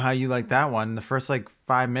 I don't know how you like that one. The first like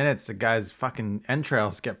 5 minutes, the guy's fucking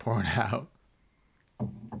entrails get poured out.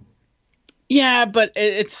 Yeah, but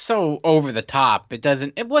it's so over the top.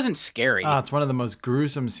 It wasn't scary. Oh, it's one of the most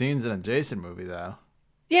gruesome scenes in a Jason movie, though.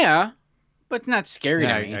 Yeah, but it's not scary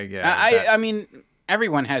Yeah, to me. I get it. I mean,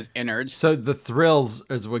 everyone has innards. So the thrills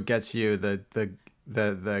is what gets you.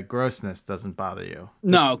 The grossness doesn't bother you.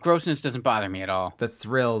 No, grossness doesn't bother me at all. The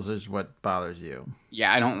thrills is what bothers you.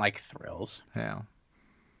 Yeah, I don't like thrills. Yeah.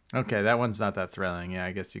 Okay, that one's not that thrilling. Yeah,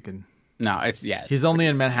 I guess you can. No, it's He's only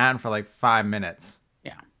in Manhattan for like 5 minutes.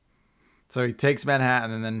 Yeah. So he takes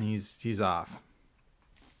Manhattan and then he's off.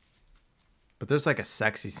 But there's like a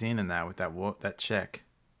sexy scene in that with that chick.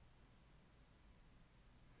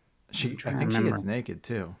 I think she gets naked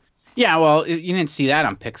too. Yeah, well, you didn't see that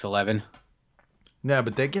on Pix11. No,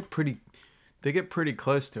 but they get pretty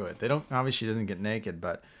close to it. They don't, obviously she doesn't get naked,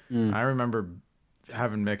 but I remember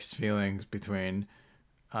having mixed feelings between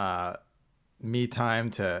me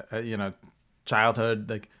time to childhood,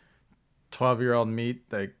 like 12-year-old me,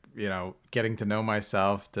 like, getting to know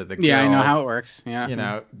myself, to the girl, I know how it works.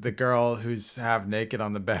 Yeah. The girl who's half naked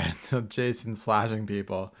on the bed, to Jason slashing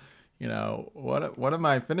people. What am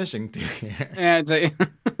I finishing to here? Yeah, it's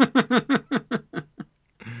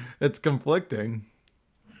It's conflicting.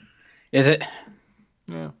 Is it?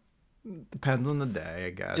 Yeah. Depends on the day, I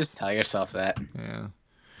guess. Just tell yourself that. Yeah.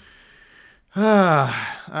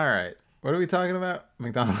 All right. What are we talking about?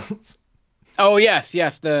 McDonald's. Oh yes,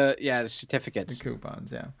 the certificates. The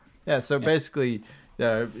coupons, yeah. Yeah, so basically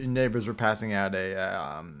neighbors were passing out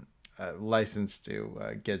a license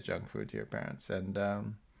to get junk food to your parents,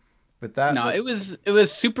 and with that, no, it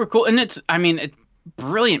was super cool, and it's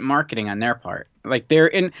brilliant marketing on their part. Like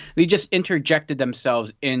they just interjected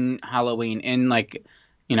themselves in Halloween in like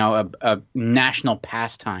a national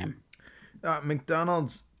pastime.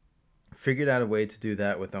 McDonald's figured out a way to do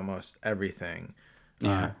that with almost everything.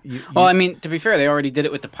 Yeah. Well, I mean, to be fair, they already did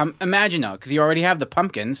it with the Imagine though, because you already have the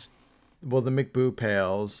pumpkins. Well, the McBoo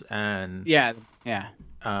pails and yeah.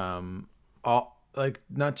 All like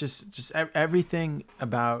not just everything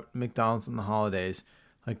about McDonald's in the holidays.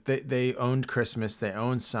 Like they owned Christmas, they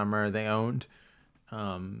owned summer, they owned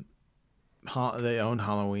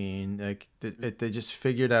Halloween. Like they just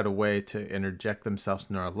figured out a way to interject themselves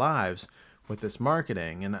in our lives with this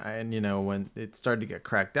marketing, and when it started to get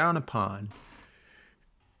cracked down upon,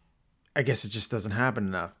 I guess it just doesn't happen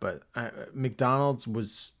enough. But McDonald's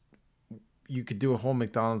was, you could do a whole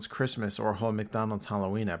McDonald's Christmas or a whole McDonald's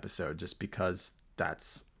Halloween episode just because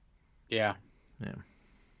that's yeah.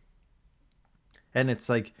 And it's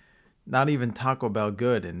like not even Taco Bell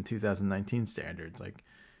good in 2019 standards. Like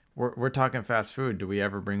we're talking fast food. Do we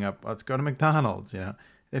ever bring up, let's go to McDonald's?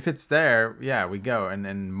 If it's there, yeah, we go.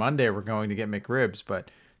 And Monday we're going to get McRibs,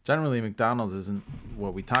 but generally McDonald's isn't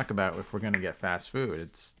what we talk about if we're going to get fast food.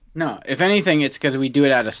 It's no, if anything, it's because we do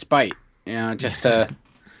it out of spite, just to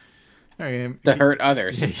hurt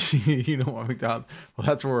others. You don't want McDonald's. Well,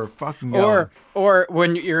 that's where we're fucking going. Or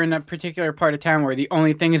when you're in a particular part of town where the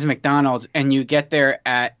only thing is McDonald's, and you get there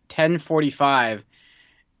at 10:45,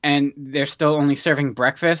 and they're still only serving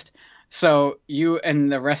breakfast. So you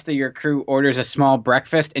and the rest of your crew orders a small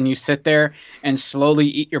breakfast, and you sit there and slowly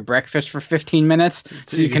eat your breakfast for 15 minutes,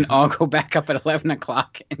 so you can all go back up at 11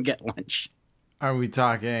 o'clock and get lunch. Are we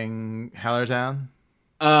talking Hellertown?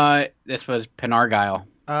 This was Penargyle.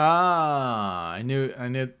 I knew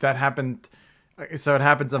that happened. So it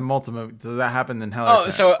happens in multiple. So that happened in Hellertown. Oh,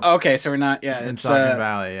 so okay, so we're not. Yeah, in Saucon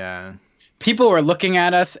Valley. Yeah. People were looking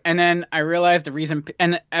at us, and then I realized the reason.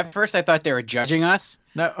 And at first, I thought they were judging us.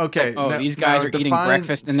 No, okay. Like, these guys are eating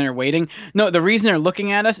breakfast and they're waiting. No, the reason they're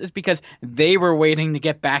looking at us is because they were waiting to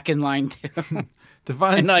get back in line too.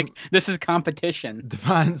 And this is competition.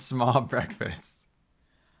 Define small breakfast.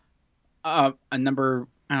 A number,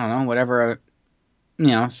 I don't know, whatever,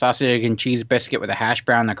 sausage, egg, and cheese biscuit with a hash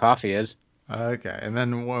brown and a coffee is. Okay, and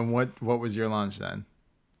then what was your lunch then?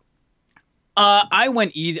 I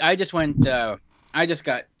went easy. I just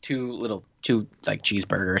got two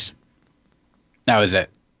cheeseburgers. That was it.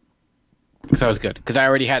 So that was good because I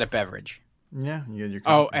already had a beverage. Yeah, you got your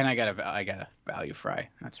coffee. Oh, and I got a value fry.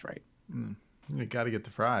 That's right. You got to get the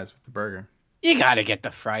fries with the burger. You got to get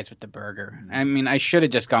the fries with the burger. I mean, I should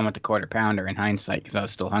have just gone with the quarter pounder in hindsight because I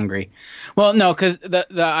was still hungry. Well, no, because the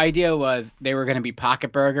idea was they were going to be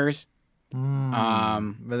pocket burgers.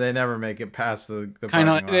 But they never make it past the kind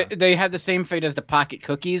of. They had the same fate as the pocket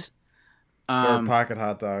cookies. Or pocket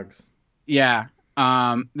hot dogs. Yeah.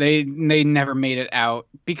 They never made it out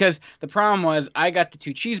because the problem was I got the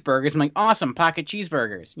 2 cheeseburgers. I'm like, awesome, pocket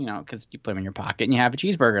cheeseburgers, because you put them in your pocket and you have a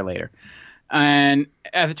cheeseburger later. And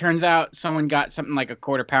as it turns out, someone got something like a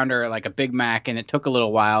quarter pounder, like a Big Mac, and it took a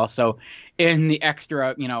little while. So in the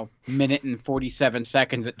extra, minute and 47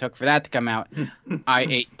 seconds it took for that to come out, I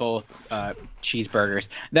ate both cheeseburgers.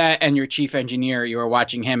 That and your chief engineer, you were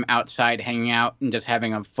watching him outside hanging out and just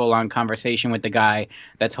having a full-on conversation with the guy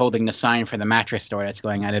that's holding the sign for the mattress store that's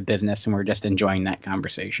going out of business, and we're just enjoying that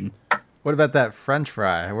conversation. What about that French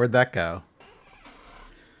fry? Where'd that go?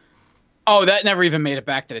 Oh, that never even made it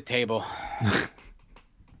back to the table.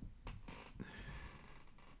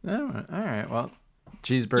 All right. Well,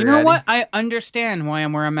 cheeseburger. You know Eddie. what? I understand why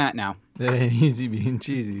I'm where I'm at now. It ain't easy being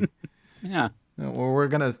cheesy. Yeah. Well, we're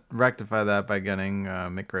going to rectify that by getting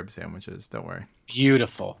McRib sandwiches. Don't worry.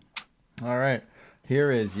 Beautiful. All right.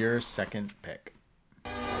 Here is your second pick.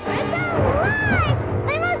 It's alive!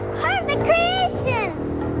 My most perfect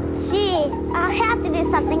creation! Gee, I'll have to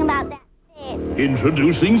do something about that.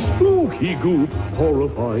 Introducing Spooky Goop,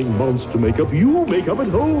 horrifying monster makeup you make up at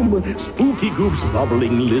home. Spooky Goop's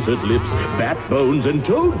bubbling lizard lips, bat bones, and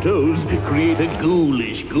toad toes create a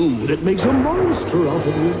ghoulish goo that makes a monster out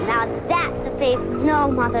of you. Now that's a face no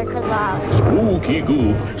mother could love. Spooky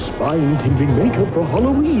Goop, spine-tingling makeup for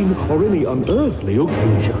Halloween or any unearthly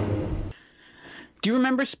occasion. Do you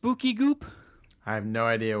remember Spooky Goop? I have no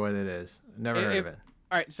idea what it is. Never heard of it.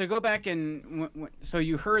 All right, so go back and so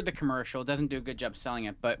you heard the commercial. Doesn't do a good job selling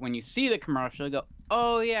it, but when you see the commercial, you go,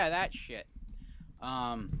 "Oh yeah, that shit."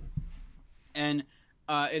 And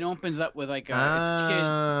it opens up with like it's kids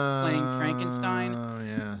playing Frankenstein. Oh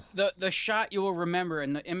yeah. The shot you will remember,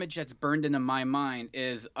 and the image that's burned into my mind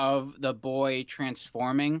is of the boy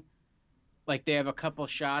transforming. Like they have a couple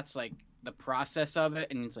shots, like the process of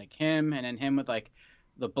it, and it's like him, and then him with like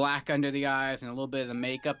the black under the eyes and a little bit of the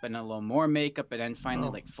makeup and a little more makeup, and then finally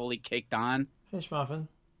like fully caked on. Hey, Schmuffin.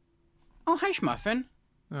 Oh, hi, Schmuffin.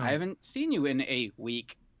 Oh. I haven't seen you in a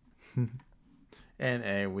week. In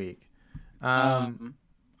a week.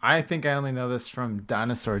 I think I only know this from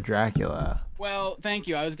Dinosaur Dracula. Well, thank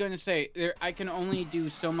you. I was going to say I can only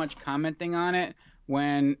do so much commenting on it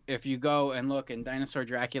if you go and look, and Dinosaur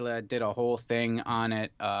Dracula did a whole thing on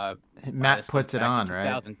it. Matt puts it on, right?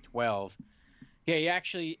 2012. Yeah, he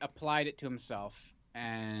actually applied it to himself,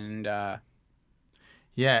 and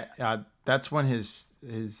that's when his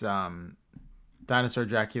Dinosaur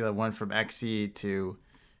Dracula went from XE to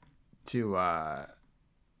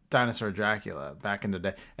Dinosaur Dracula back in the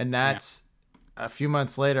day, and that's a few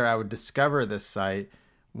months later. I would discover this site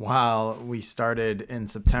while we started in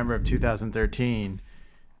September of 2013,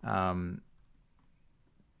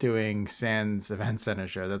 doing Sands Event Center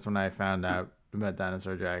show. That's when I found out about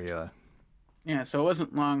Dinosaur Dracula. Yeah, so it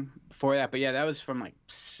wasn't long before that, but yeah, that was from like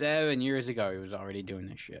 7 years ago. He was already doing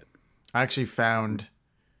this shit. I actually found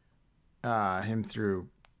him through.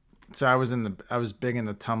 So I was big in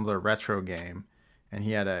the Tumblr retro game, and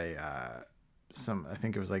he had I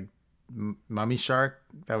think it was like Mummy Shark.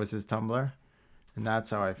 That was his Tumblr, and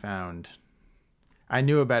that's how I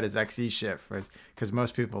knew about his XE shit because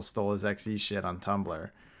most people stole his XE shit on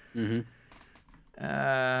Tumblr. Mm-hmm.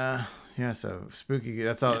 Yeah, so Spooky Goop.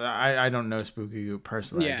 That's all. Yeah. I don't know Spooky Goop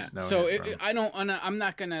personally. Yeah, I just know so I'm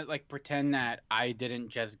not gonna like pretend that I didn't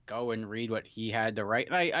just go and read what he had to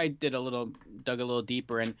write. I dug a little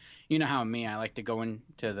deeper, and you know how me, I like to go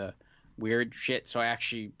into the weird shit. So I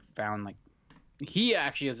actually found like he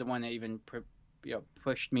actually is the one that even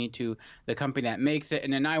pushed me to the company that makes it,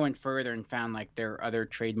 and then I went further and found like their other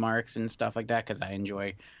trademarks and stuff like that because I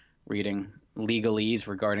enjoy reading legalese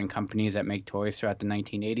regarding companies that make toys throughout the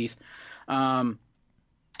 1980s.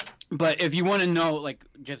 But if you want to know like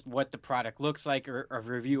just what the product looks like or a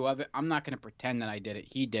review of it, I'm not going to pretend that I did it.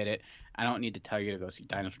 He did it. I don't need to tell you to go see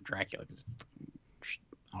Dinosaur Dracula because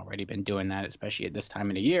I've already been doing that, especially at this time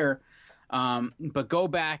of the year. But go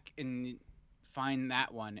back and find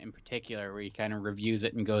that one in particular where he kind of reviews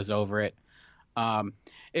it and goes over it.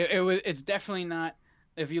 It's definitely not.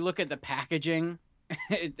 If you look at the packaging,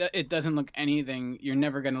 it doesn't look anything. You're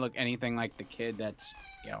never gonna look anything like the kid that's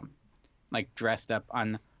like dressed up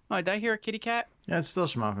on. Oh, did I hear a kitty cat? Yeah, it's still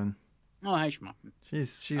Schmuffin. Oh, hi Schmuffin.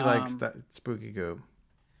 She likes that Spooky Goop.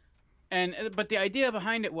 But the idea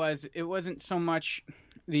behind it wasn't so much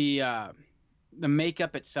the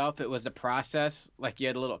makeup itself. It was the process. Like you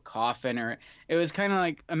had a little coffin, or it was kind of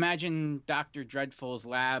like imagine Dr. Dreadful's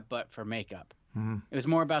lab, but for makeup. Mm-hmm. It was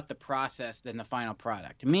more about the process than the final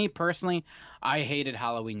product. Me, personally, I hated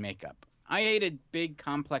Halloween makeup. I hated big,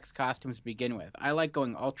 complex costumes to begin with. I like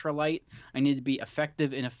going ultra light. I need to be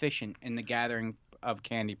effective and efficient in the gathering of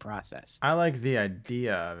candy process. I like the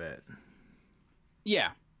idea of it.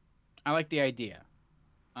 Yeah, I like the idea.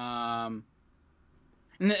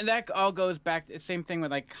 And that all goes back to the same thing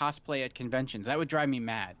with like cosplay at conventions. That would drive me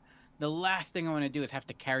mad. The last thing I want to do is have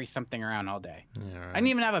to carry something around all day. Yeah, right. I didn't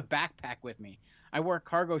even have a backpack with me. I wore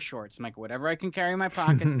cargo shorts. I'm like, whatever I can carry in my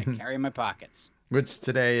pockets, I carry in my pockets. Which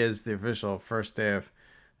today is the official first day of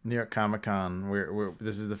New York Comic Con.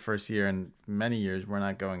 This is the first year in many years we're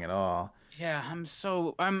not going at all. Yeah,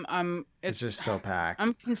 It's just so packed.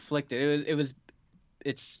 I'm conflicted.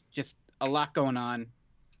 It's just a lot going on.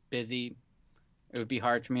 Busy. It would be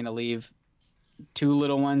hard for me to leave 2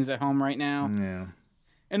 little ones at home right now. Yeah.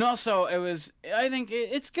 And also, I think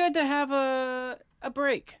it's good to have a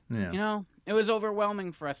break. Yeah. You know, it was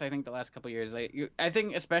overwhelming for us, I think, the last couple of years. I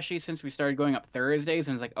think especially since we started going up Thursdays,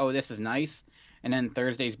 and it's like, oh, this is nice. And then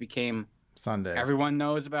Thursdays became Sundays. Everyone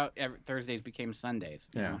knows about Thursdays became Sundays.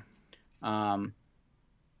 Yeah. And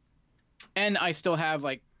I still have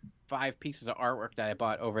like 5 pieces of artwork that I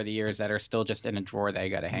bought over the years that are still just in a drawer that I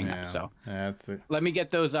got to hang up. So let me get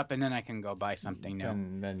those up, and then I can go buy something new.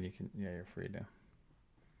 And then you can, you're free to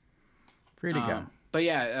go. But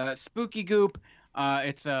yeah, Spooky Goop.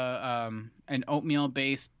 It's an oatmeal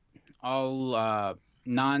based, all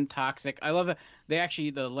non-toxic. I love it.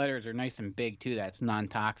 The letters are nice and big too. That's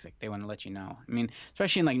non-toxic. They want to let you know. I mean,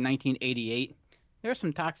 especially in like 1988, there's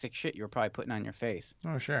some toxic shit you were probably putting on your face.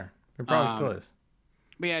 Oh sure, it probably still is.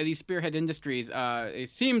 But yeah, these Spearhead Industries, they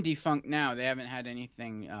seem defunct now. They haven't had any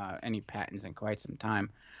patents in quite some time.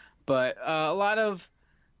 But a lot of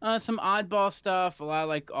some oddball stuff, a lot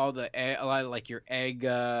of your egg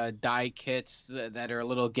dye kits that are a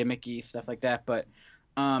little gimmicky, stuff like that. But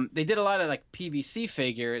they did a lot of like PVC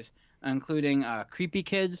figures, including Creepy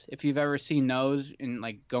Kids, if you've ever seen those, and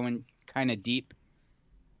like going kind of deep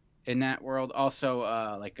in that world. Also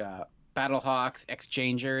Battlehawks,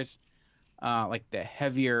 Exchangers, like the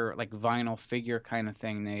heavier like vinyl figure kind of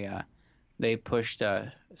thing. They pushed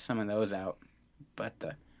some of those out, but.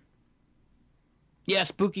 Yeah,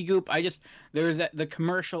 Spooky Goop. There was the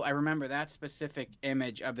commercial. I remember that specific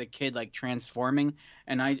image of the kid like transforming,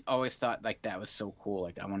 and I always thought like that was so cool.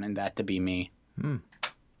 Like I wanted that to be me.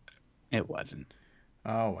 It wasn't.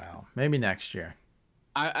 Oh well, maybe next year.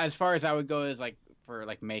 As far as I would go is like for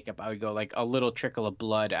like makeup, I would go like a little trickle of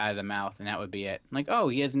blood out of the mouth, and that would be it. Like, oh,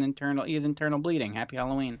 he has internal bleeding. Happy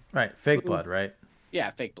Halloween. Right, fake blood, right?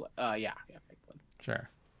 Yeah, fake blood. Yeah, fake blood. Sure,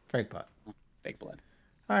 fake blood. Fake blood.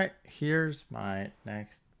 All right, here's my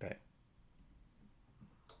next pick.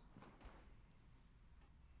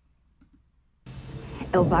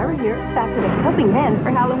 Elvira here, back with a helping hand for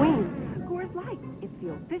Halloween. Coors Light, it's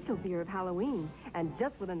the official beer of Halloween. And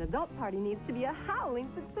just what an adult party needs to be a howling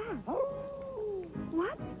success.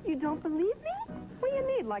 What? You don't believe me? What do you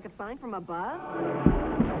need, like a sign from above?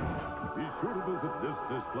 Be sure to visit this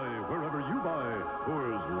display wherever you buy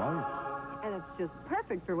Coors Light. And it's just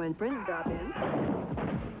perfect for when friends drop in.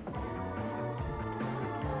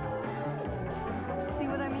 See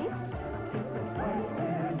what I mean?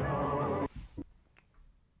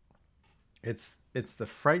 It's the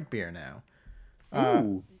Fright beer now.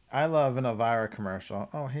 I love an Elvira commercial.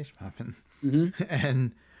 Oh, hey, Schmuffin. Mm-hmm.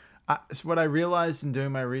 And so what I realized in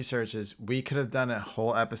doing my research is we could have done a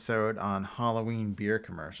whole episode on Halloween beer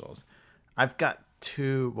commercials. I've got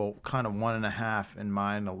 2, well, kind of 1.5 in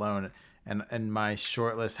mind alone. And my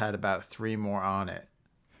short list had about 3 more on it.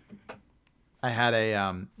 I had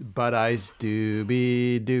a Bud Ice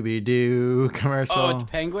Doobie Doobie Doo commercial. Oh, it's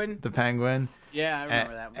Penguin? The Penguin. Yeah, I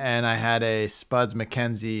remember that one. And I had a Spuds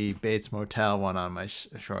MacKenzie Bates Motel one on my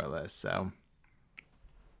short list. So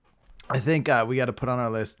I think we got to put on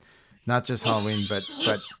our list not just Halloween, but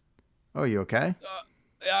oh, you okay?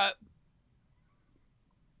 Are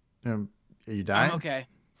you dying? I'm okay.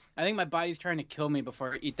 I think my body's trying to kill me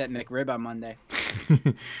before I eat that McRib on Monday.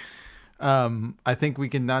 I think we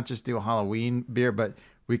can not just do a Halloween beer, but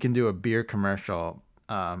we can do a beer commercial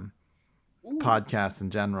podcast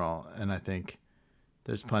in general. And I think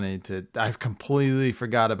there's plenty to... I've completely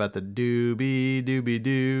forgot about the Doobie Doobie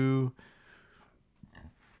Doo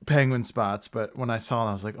Penguin spots, but when I saw them,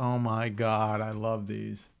 I was like, oh my God, I love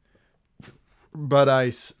these. Bud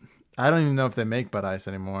Ice. I don't even know if they make Bud Ice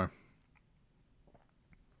anymore.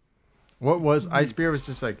 What was ice beer was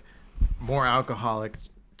just like more alcoholic,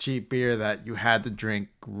 cheap beer that you had to drink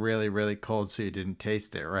really, really cold so you didn't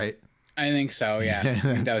taste it, right? I think so, yeah. I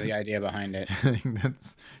think that was the idea behind it. I think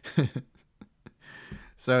that's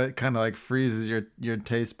so it kind of like freezes your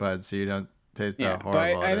taste buds so you don't taste how horrible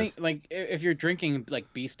but I it think is. like if you're drinking like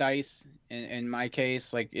Beast Ice, in my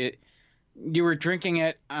case, like you were drinking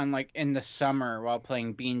it on like in the summer while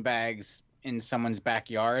playing beanbags in someone's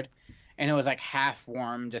backyard. And it was like half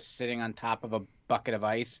warm, just sitting on top of a bucket of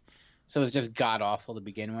ice. So it's just god awful to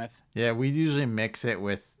begin with. Yeah, we usually mix it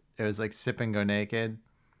with. It was like Sip and Go Naked.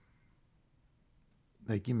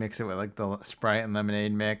 Like you mix it with like the Sprite and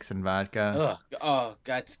lemonade mix and vodka. Ugh. Oh,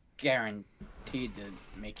 that's guaranteed to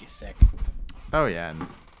make you sick. Oh yeah. And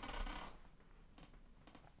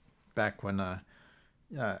back when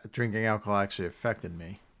drinking alcohol actually affected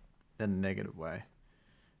me in a negative way.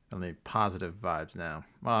 Only positive vibes now.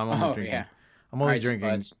 Well, I'm only drinking. Yeah. I'm only Right,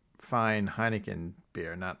 drinking Spuds. fine Heineken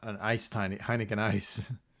beer, not an iced Heineken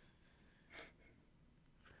Ice.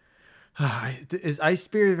 Is iced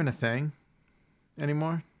beer even a thing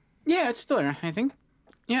anymore? Yeah, it's still around. I think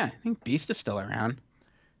Beast is still around.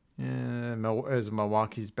 Yeah, is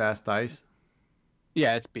Milwaukee's Best Ice?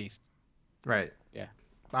 Yeah, it's Beast. Right. Yeah.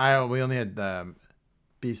 We only had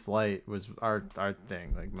Beast Light was our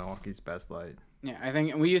thing, like Milwaukee's Best Light. Yeah, I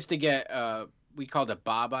think we used to get we called it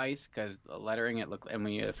Bob Ice because the lettering it looked, and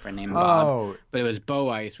we had a friend named Bob, but it was Bo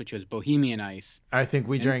Ice, which was Bohemian Ice. I think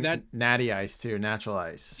we And drank Natty Ice too, natural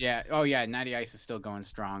ice. Yeah. Oh yeah, Natty Ice is still going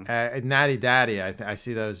strong. Natty Daddy, I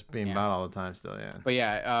see those being bought all the time still. Yeah. But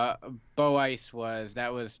yeah, Bo Ice was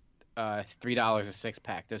 $3 a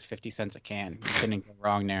 6-pack. That was 50 cents a can. You couldn't go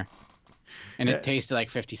wrong there. And it tasted like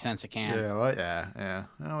 50 cents a can. Yeah, well, yeah.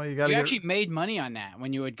 Oh, well, you actually made money on that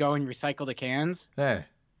when you would go and recycle the cans. Hey.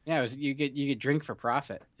 Yeah, it was you get drink for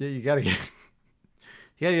profit. Yeah, you gotta get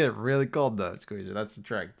it really cold though, Squeezer. That's the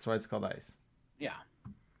trick. That's why it's called ice. Yeah.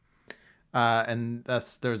 And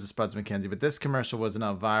there was a Spuds McKenzie, but this commercial was an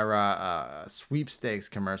Elvira sweepstakes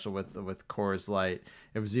commercial with Coors Light.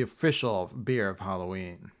 It was the official beer of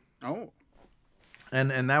Halloween. Oh.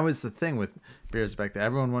 And that was the thing with beers back then.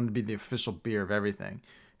 Everyone wanted to be the official beer of everything.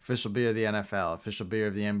 Official beer of the NFL, official beer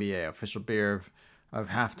of the NBA, official beer of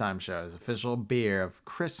halftime shows, official beer of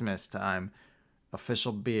Christmas time,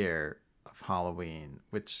 official beer of Halloween,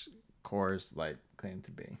 which Coors Light claimed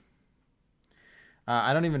to be.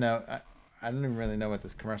 I don't even know. I don't even really know what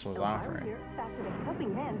this commercial was offering. Here, back to the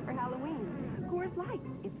helping hand for Halloween. Coors Light,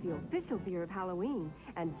 it's the official beer of Halloween,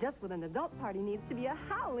 and just what an adult party needs to be a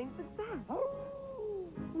howling success.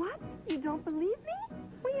 What? You don't believe me?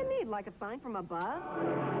 What do you need, like a sign from above?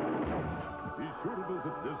 Be sure to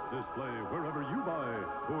visit this display wherever you buy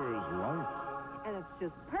Coors Light. And it's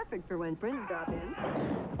just perfect for when friends drop in.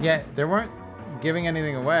 Yeah, they weren't giving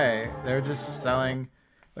anything away. They were just selling,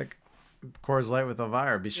 like, Coors Light with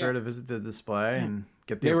Elvira. Be sure to visit the display and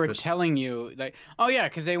get the. They were telling you, like, oh yeah,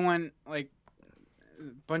 because they want like a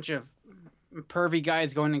bunch of pervy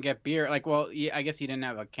guys going to get beer. Like, well, yeah, I guess you didn't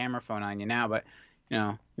have a camera phone on you now, but you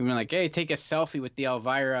know, you were like, hey, take a selfie with the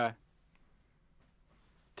Elvira.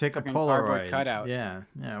 Take a cardboard Polaroid cutout. Yeah,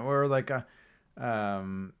 or like a,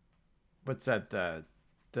 what's that? The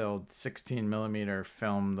old 16 millimeter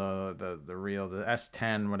film, the reel, the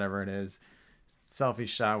S10, whatever it is. Selfie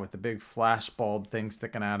shot with the big flash bulb thing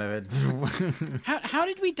sticking out of it. How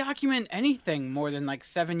did we document anything more than like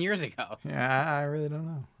 7 years ago? Yeah, I really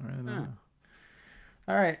don't know.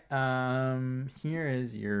 All right, here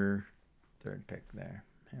is your third pick there,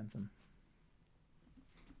 handsome.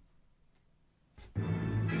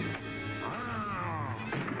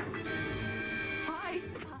 Hi,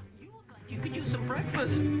 you look like you could use some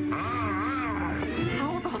breakfast.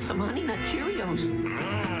 How about some Honey Nut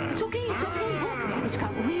Cheerios? It's okay, look, it's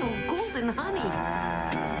got real golden honey.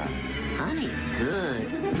 Honey,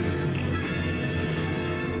 good.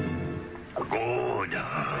 Good.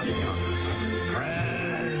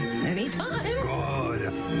 Anytime. Good.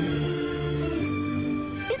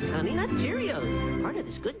 It's Honey Nut Cheerios, part of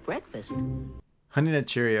this good breakfast. Honey Nut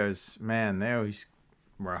Cheerios, man, they always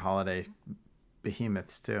were holiday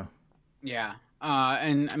behemoths too. Yeah,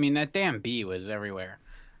 and I mean that damn bee was everywhere.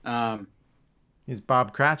 He's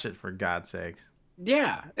Bob Cratchit, for God's sakes.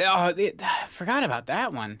 Yeah, I forgot about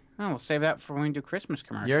that one. Oh, we'll save that for when we do Christmas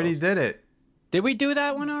commercials. You already did it. Did we do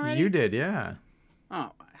that one already? You did, yeah.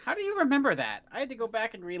 Oh, how do you remember that? I had to go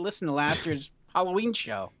back and re-listen to last year's Halloween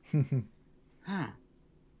show. Huh.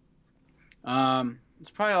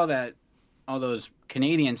 It's probably all those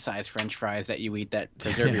Canadian-sized French fries that you eat that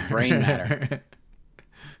preserve your brain matter.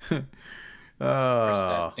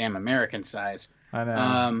 Oh, damn American size. I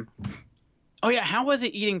know. Oh yeah, how was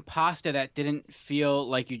it eating pasta that didn't feel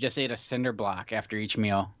like you just ate a cinder block after each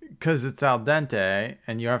meal? Because it's al dente,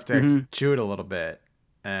 and you have to chew it a little bit,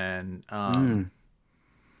 and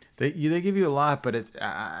they give you a lot, but it's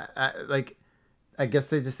like, I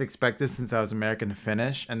guess they just expect this since I was American to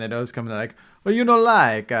finish, and they'd always come to like, well, you don't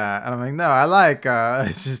like, and I'm like, no, I like,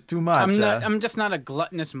 it's just too much. I'm just not a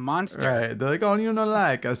gluttonous monster. Right? They're like, oh, you don't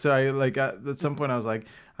like. So I like at some point I was like,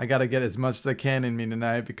 I gotta get as much as I can in me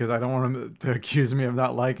tonight because I don't want them to accuse me of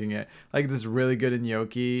not liking it. Like this really good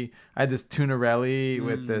gnocchi. I had this tunarelli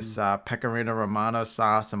with this pecorino romano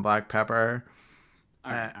sauce and black pepper.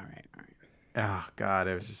 All right. Oh God,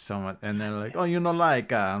 it was just so much. And they're like, "Oh, you don't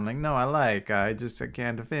like?" I'm like, "No, I like. I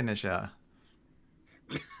can't finish." I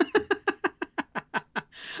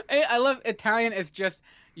love Italian. It's just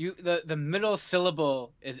the middle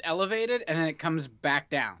syllable is elevated and then it comes back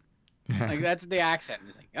down. Like that's the accent.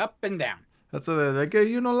 It's like up and down. That's what they're like. "Hey,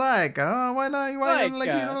 you don't like? Why not? Why don't like?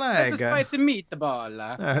 You don't like?" That's a spicy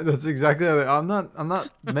meatball. That's exactly. I'm not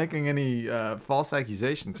making any false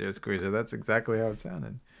accusations here, Squeezer. That's exactly how it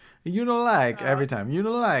sounded. You don't like every time. You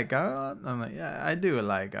don't like. I'm like, yeah, I do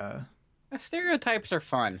like. Stereotypes are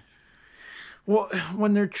fun. Well,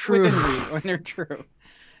 when they're true. When they're true.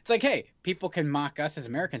 It's like, hey, people can mock us as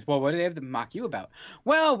Americans. Well, what do they have to mock you about?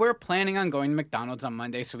 Well, we're planning on going to McDonald's on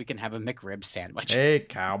Monday so we can have a McRib sandwich. Hey,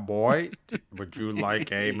 cowboy, would you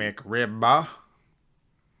like a McRib?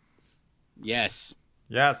 Yes.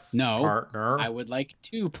 Yes, no, partner. I would like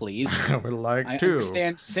 2, please. I would like 2. I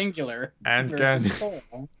understand singular. And can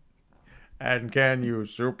you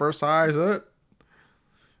supersize it?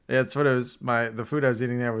 Yeah, that's what it was. The food I was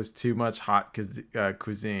eating there was too much hot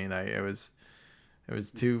cuisine. It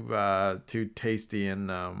was too tasty and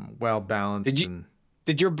well balanced.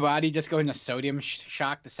 Did your body just go into sodium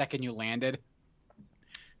shock the second you landed?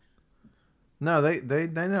 No, they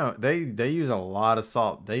know they use a lot of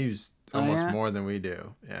salt. They use almost more than we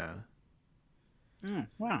do. Yeah.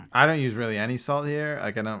 Wow. I don't use really any salt here.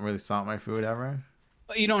 Like I don't really salt my food ever.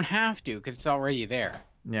 But you don't have to because it's already there.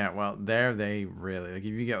 Yeah. Well, there they really like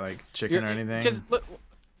if you get like chicken or anything. Because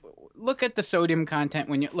look at the sodium content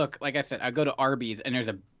when you look. Like I said, I go to Arby's and there's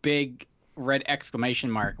a big red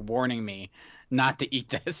exclamation mark warning me not to eat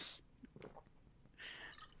this.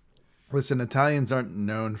 Listen, Italians aren't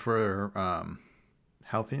known for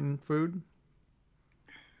healthy food.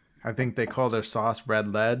 I think they call their sauce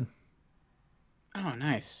red lead. Oh,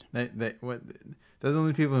 nice. They're the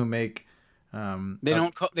only people who make. They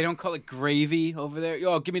don't call it gravy over there.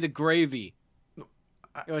 Yo, give me the gravy.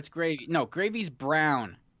 Yo, it's gravy. No, gravy's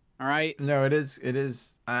brown. All right. No, it is.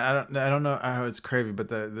 I don't know how it's gravy, but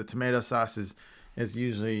the tomato sauce is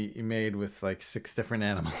usually made with like 6 different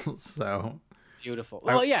animals. So beautiful.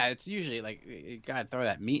 Well, yeah, it's usually like you gotta throw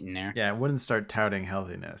that meat in there. Yeah, I wouldn't start touting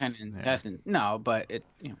healthiness. And intestine. No, but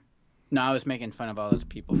No, I was making fun of all those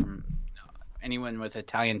people from anyone with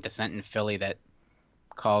Italian descent in Philly that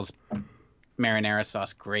calls marinara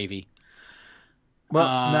sauce gravy.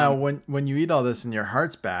 Well, now when you eat all this and your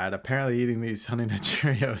heart's bad, apparently eating these Honey Nut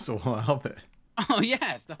Cheerios will help it. Oh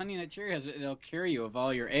yes, the Honey Nut Cheerios, it'll cure you of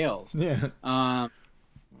all your ails. Yeah.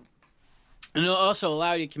 And it'll also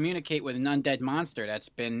allow you to communicate with an undead monster that's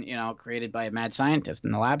been, created by a mad scientist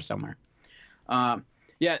in the lab somewhere.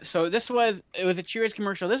 Yeah. So it was a Cheerios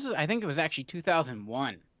commercial. I think it was actually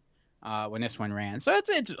 2001 when this one ran. So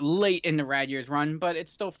it's late in the Rad Years run, but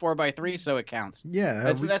it's still 4x3, so it counts.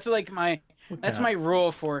 Yeah. That's like my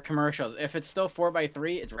rule for commercials. If it's still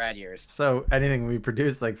 4x3, it's Rad Years. So anything we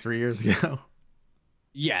produced like 3 years ago.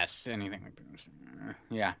 Yes, anything we produced.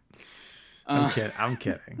 Yeah. I'm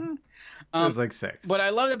kidding. It was like 6. What I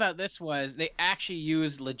loved about this was they actually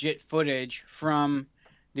used legit footage from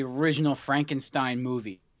the original Frankenstein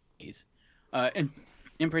movies.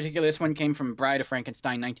 In particular, this one came from Bride of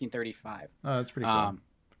Frankenstein, 1935. Oh, that's pretty cool.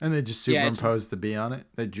 And they just superimposed the bee on it.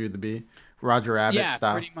 They drew the bee, Roger Rabbit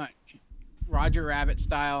style. Yeah, pretty much. Roger Rabbit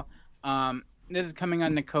style. This is coming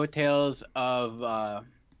on the coattails of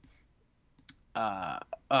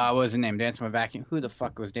what was the name? Dancing with Vacuum. Who the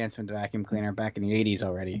fuck was Dancing with the Vacuum Cleaner back in the 80s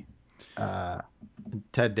already?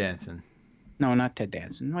 Ted Danson. No, not Ted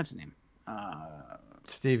Danson. What's his name?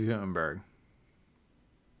 Steve Gutenberg.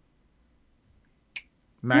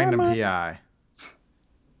 Magnum PI.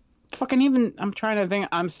 Fucking I'm trying to think.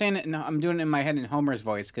 I'm saying it. I'm doing it in my head in Homer's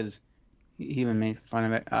voice because he even made fun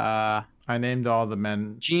of it. I named all the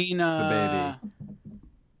men. Gina. The baby.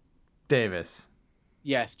 Davis.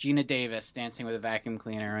 Yes, Gina Davis, Dancing with a Vacuum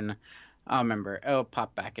Cleaner, and I'll remember. It'll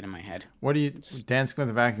pop back into my head. Dancing with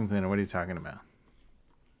a Vacuum Cleaner? What are you talking about?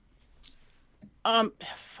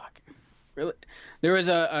 Fuck. Really? There was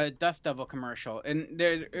a Dust Devil commercial, and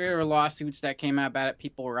there were lawsuits that came out about it.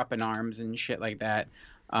 People were up in arms and shit like that.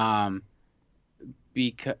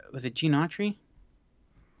 Because was it Gene Autry?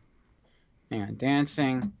 Hang on,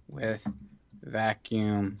 Dancing with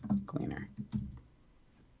Vacuum Cleaner.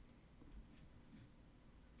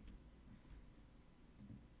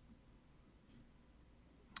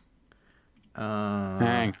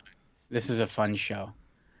 Hang on. This is a fun show.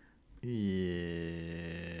 Yeah.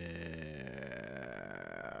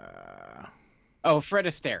 Oh, Fred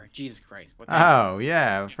Astaire. Jesus Christ. What the Oh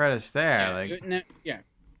yeah, Fred Astaire.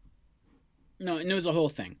 No, it knows the whole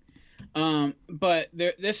thing. But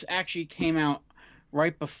this actually came out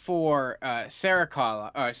right before Sarah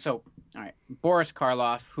Karloff. All right, Boris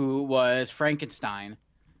Karloff, who was Frankenstein.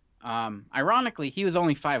 Ironically, he was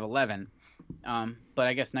only 5'11". But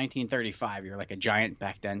I guess 1935, you're like a giant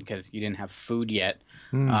back then because you didn't have food yet.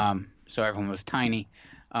 So everyone was tiny.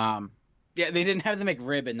 Yeah, they didn't have the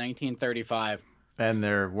McRib in 1935. And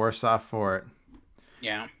they're worse off for it.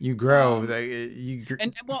 Yeah. You grow.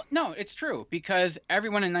 Well, no, it's true because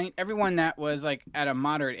everyone that was like at a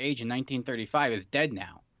moderate age in 1935 is dead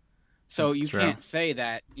now. So That's you true. can't say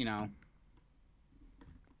that, if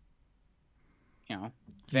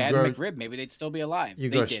they had McRib, maybe they'd still be alive. You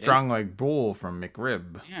They go didn't. strong like bull from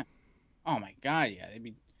McRib. Yeah. Oh my God, yeah. They'd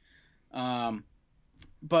be.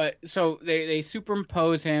 But so they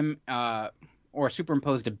superimpose him, or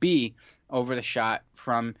superimposed a bee over the shot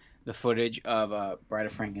from the footage of Bride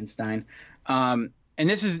of Frankenstein. And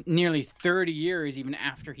this is nearly 30 years even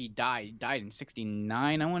after he died. He died in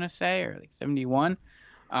 69, I want to say, or like 71.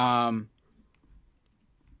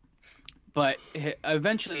 But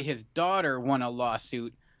eventually his daughter won a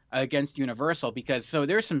lawsuit against Universal because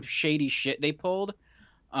there's some shady shit they pulled.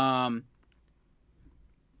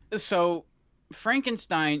 So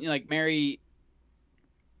Frankenstein, like Mary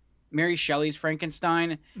Shelley's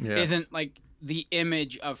Frankenstein, isn't like the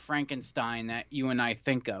image of Frankenstein that you and I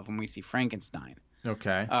think of when we see Frankenstein.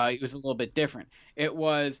 Okay. It was a little bit different. It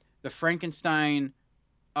was the Frankenstein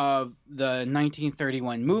of the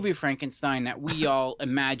 1931 movie Frankenstein that we all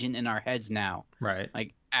imagine in our heads now. Right.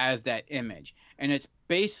 Like as that image. And it's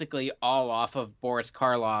basically all off of Boris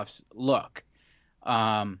Karloff's look.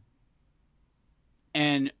 And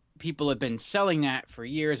people have been selling that for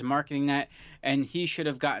years, marketing that, and he should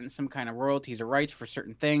have gotten some kind of royalties or rights for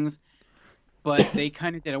certain things. But they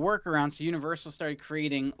kind of did a workaround, so Universal started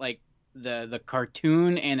creating like the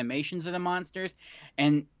cartoon animations of the monsters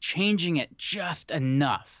and changing it just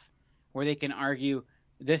enough where they can argue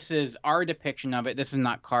this is our depiction of it, this is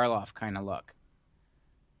not Karloff kind of look.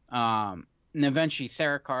 And eventually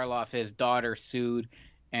Sarah Karloff, his daughter, sued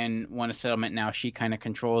and won a settlement. Now she kind of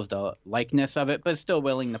controls the likeness of it, but still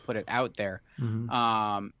willing to put it out there.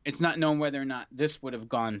 Mm-hmm. It's not known whether or not this would have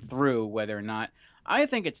gone through, whether or not. I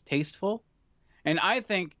think it's tasteful. And I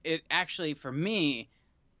think it actually, for me,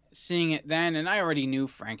 seeing it then, and I already knew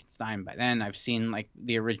Frankenstein by then. I've seen like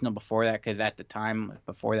the original before that because at the time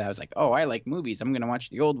before that I was like, oh, I like movies. I'm going to watch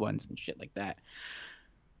the old ones and shit like that.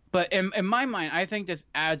 But in my mind, I think this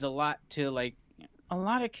adds a lot to like, a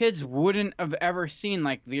lot of kids wouldn't have ever seen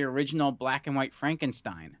like the original black and white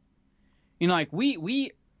Frankenstein. Like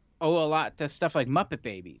we owe a lot to stuff like Muppet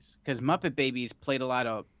Babies because Muppet Babies played a lot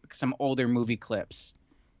of some older movie clips,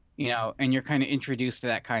 and you're kind of introduced to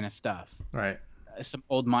that kind of stuff. Right. Some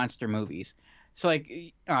old monster movies. So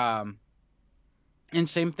like, and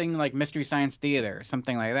same thing like Mystery Science Theater or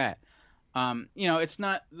something like that. It's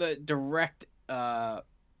not the direct,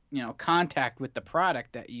 contact with the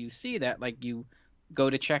product that you see that like you go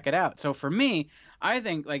to check it out. So for me, I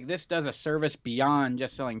think like this does a service beyond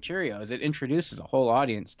just selling Cheerios. It introduces a whole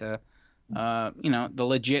audience to, the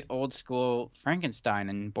legit old school Frankenstein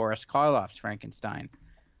and Boris Karloff's Frankenstein.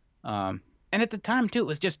 And at the time too,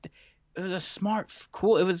 it was a smart,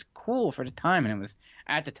 cool. It was cool for the time, and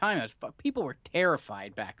people were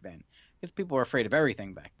terrified back then because people were afraid of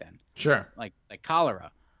everything back then. Sure. Like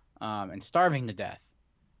cholera, and starving to death.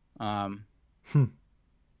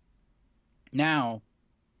 Now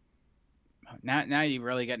you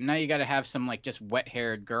really got to have some like just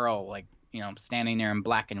wet-haired girl like standing there in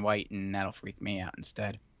black and white, and that'll freak me out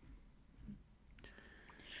instead.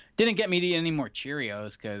 Didn't get me to eat any more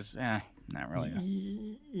Cheerios because not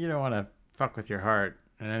really. You don't want to fuck with your heart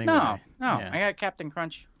in any way. No, Yeah. I got Captain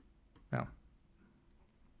Crunch. No.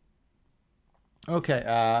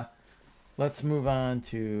 Okay, let's move on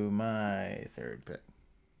to my third pick.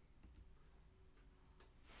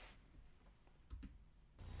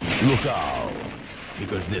 Look out,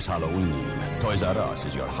 because this Halloween, Toys R Us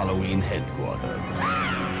is your Halloween headquarters.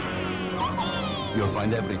 You'll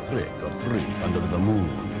find every trick or treat under the moon.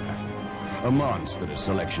 A monstrous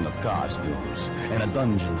selection of costumes and a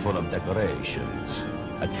dungeon full of decorations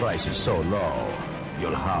at prices so low,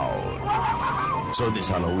 you'll howl. So this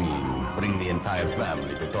Halloween, bring the entire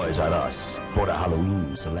family to Toys R Us for a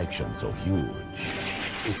Halloween selection so huge.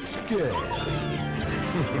 It's scary.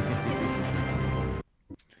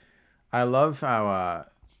 I love how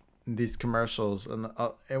these commercials, and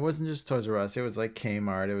it wasn't just Toys R Us, it was like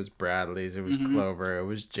Kmart, it was Bradley's, it was Clover, it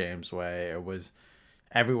was James Way, it was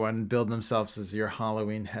everyone build themselves as your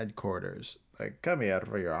Halloween headquarters. Like, come here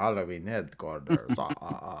for your Halloween headquarters.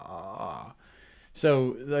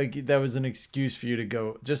 So, like, that was an excuse for you to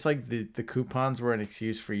go, just like the coupons were an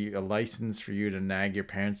excuse for you, a license for you to nag your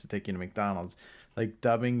parents to take you to McDonald's. Like,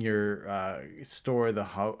 dubbing your store the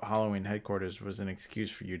Halloween headquarters was an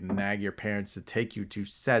excuse for you to nag your parents to take you to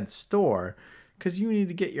said store, because you need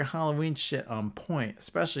to get your Halloween shit on point,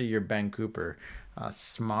 especially your Ben Cooper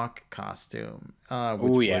smock costume,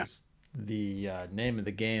 which was the name of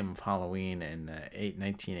the game of Halloween in the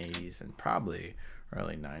 1980s and probably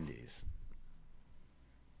early 90s.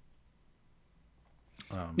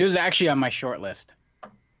 It was actually on my short list,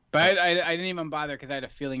 but I didn't even bother because I had a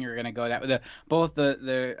feeling you were gonna go that way.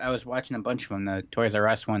 I was watching a bunch of them, the Toys R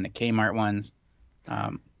Us one, the Kmart ones.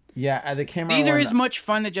 Yeah, the Kmart. These are as much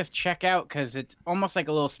fun to just check out because it's almost like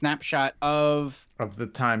a little snapshot of the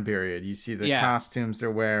time period. You see the costumes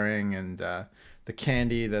they're wearing and the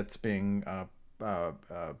candy that's being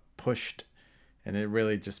pushed, and it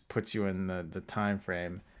really just puts you in the time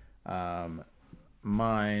frame.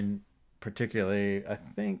 Mine. Particularly, I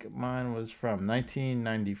think mine was from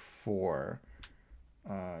 1994.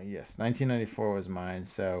 Yes, 1994 was mine.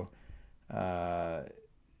 So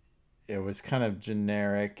it was kind of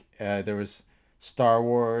generic. There was Star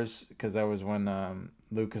Wars, because that was when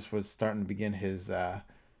Lucas was starting to begin his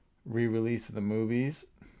re-release of the movies.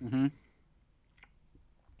 Mm-hmm.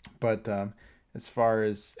 But as far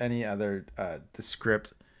as any other the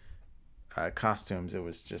script costumes, it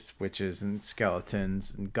was just witches and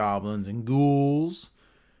skeletons and goblins and ghouls.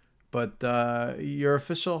 But your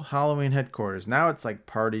official Halloween headquarters, now it's like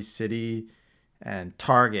Party City and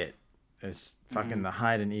Target is fucking the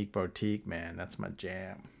hide and eek boutique, man. That's my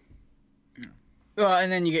jam. Well, and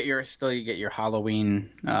then you get your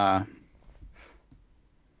Halloween.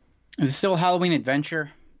 Is it still Halloween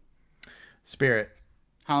Adventure? Spirit.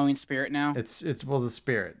 Halloween Spirit now. It's the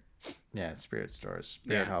Spirit. Yeah, Spirit stores.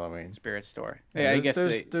 Spirit Halloween. Spirit store. Yeah, I guess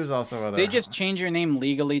there's also other. They just change your name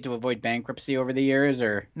legally to avoid bankruptcy over the years,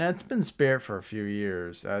 or? No, it's been Spirit for a few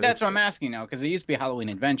years. That's what I'm asking now, because it used to be Halloween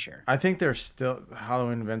Adventure. I think there's still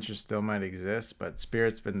Halloween Adventure still might exist, but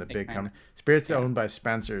Spirit's been the big company. Spirit's owned by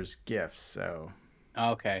Spencer's Gifts, so.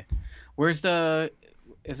 Okay, is the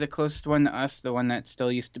closest one to us the one that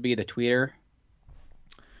still used to be the Tweeter,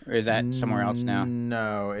 or is that somewhere else now?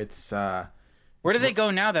 No, it's. Where do they go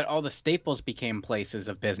now that all the Staples became places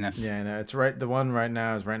of business? Yeah, no, it's right. The one right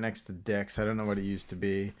now is right next to Dick's. I don't know what it used to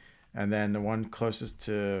be. And then the one closest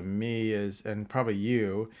to me is, and probably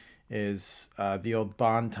you, is the old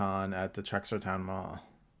Bon-Ton at the Trexlertown Mall.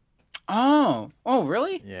 Oh,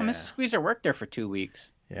 really? Yeah. Well, Mrs. Squeezer worked there for 2 weeks.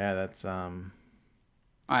 Yeah, that's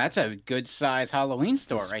Oh, that's a good size Halloween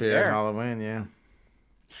store right Spirit there. Halloween, yeah.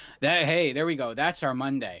 Hey, there we go. That's our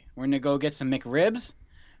Monday. We're gonna go get some McRibs.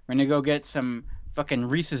 We're gonna go get some fucking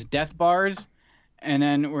Reese's Death Bars, and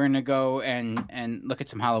then we're gonna go and look at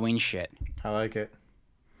some Halloween shit. I like it.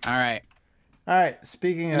 All right.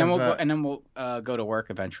 Speaking and of, then we'll go to work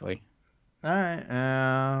eventually. All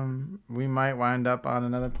right. We might wind up on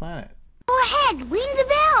another planet. Go ahead, ring the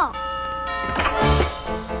bell.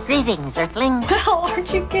 Greetings, Earthling. Well,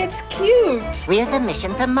 aren't you kids cute? We're the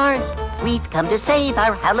mission from Mars. We've come to save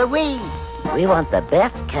our Halloween. We want the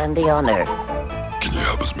best candy on Earth. Can you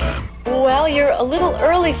help us, ma'am? Well, you're a little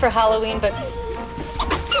early for Halloween, but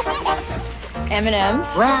M&M's,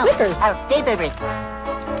 wow, Snickers. Our favorite.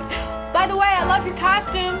 By the way, I love your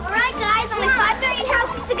costumes. All right, guys, only 5 million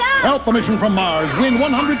houses to go. Help the mission from Mars. Win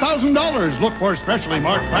 $100,000. Look for specially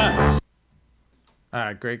marked packs.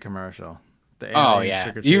 Great commercial. The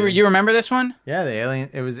yeah. You remember this one? Yeah, the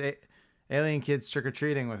alien. It was alien kids trick or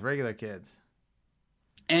treating with regular kids.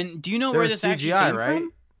 And do you know where this actually came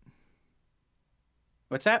from?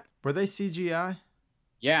 What's that? Were they CGI?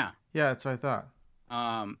 Yeah. Yeah, that's what I thought.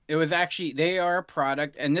 It was actually, they are a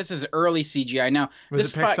product, and this is early CGI. Now,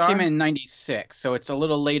 this spot came in 96, so it's a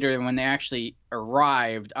little later than when they actually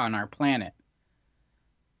arrived on our planet.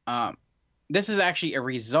 This is actually a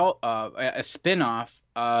result of a spin-off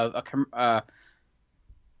of a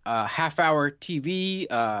half-hour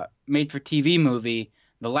TV, made-for-TV movie,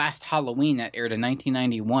 The Last Halloween, that aired in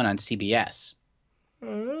 1991 on CBS.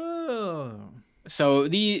 Oh. So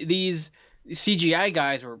these CGI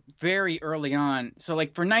guys were very early on. So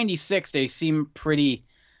like for 96, they seem pretty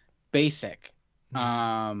basic.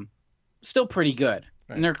 Still pretty good.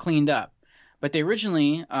 Right. And they're cleaned up. But they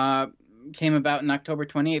originally came about in October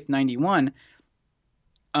 28th, 91.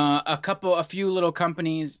 A few little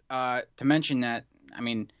companies, to mention that, I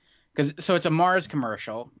mean, So it's a Mars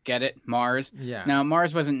commercial. Get it? Mars. Yeah. Now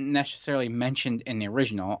Mars wasn't necessarily mentioned in the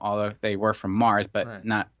original, although they were from Mars, but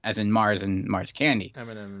not as in Mars and Mars Candy.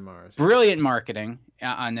 M&M and Mars. Brilliant marketing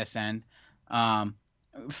on this end.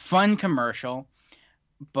 Fun commercial,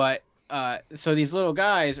 but so these little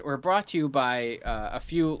guys were brought to you by a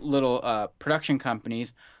few little production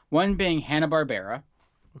companies. One being Hanna-Barbera.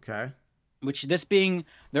 Okay. Which this being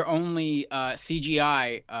their only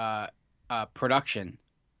CGI production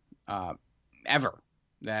ever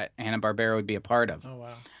that Hanna-Barbera would be a part of. Oh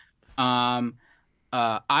wow.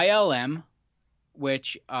 ILM,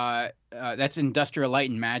 which that's Industrial Light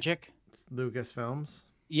and Magic. It's Lucasfilms.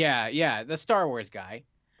 Yeah, the Star Wars guy.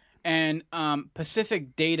 And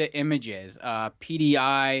Pacific Data Images,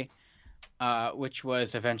 PDI, which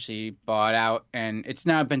was eventually bought out, and it's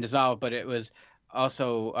now been dissolved, but it was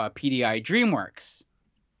also PDI DreamWorks.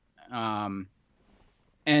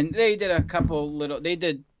 And they did they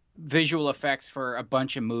did visual effects for a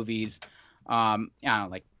bunch of movies. I don't know,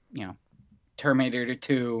 like, Terminator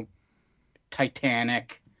 2,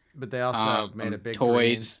 Titanic. But they also made a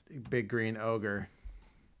big green ogre.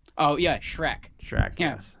 Oh yeah, Shrek. Shrek,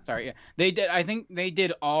 yeah. Yes. Sorry, yeah. They did. I think they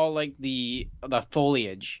did all like the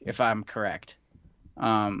foliage, if I'm correct.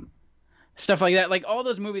 Stuff like that. Like all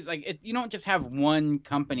those movies. Like you don't just have one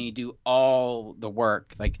company do all the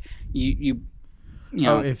work. Like you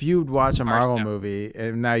know. Oh, if you'd watch a Marvel movie,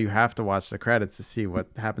 and now you have to watch the credits to see what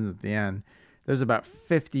happens at the end. There's about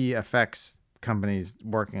 50 effects companies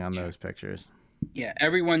working on those pictures. Yeah,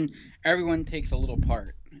 everyone takes a little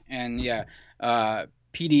part, and yeah.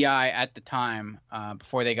 PDI at the time,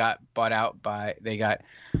 before they got bought out they got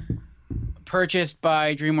purchased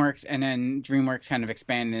by DreamWorks, and then DreamWorks kind of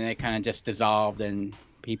expanded and they kind of just dissolved, and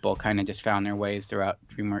people kind of just found their ways throughout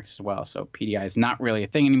DreamWorks as well. So PDI is not really a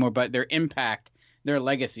thing anymore, but their impact, their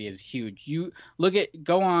legacy is huge. You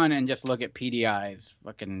go on and just look at PDI's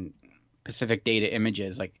fucking Pacific Data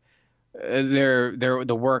Images, like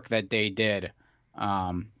the work that they did.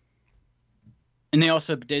 And they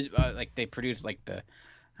also did they produced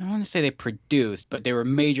I don't want to say they produced, but they were a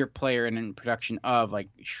major player in production of like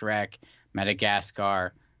Shrek,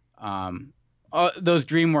 Madagascar, those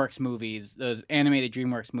DreamWorks movies, those animated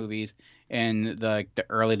DreamWorks movies in the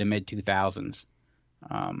early to mid 2000s.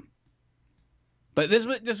 But this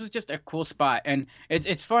was just a cool spot, and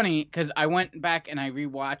it's funny because I went back and I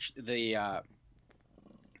rewatched the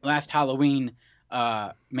last Halloween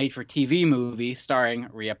made for TV movie starring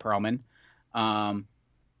Rhea Perlman.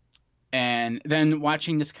 And then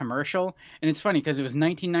watching this commercial, and it's funny because it was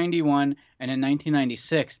 1991 and in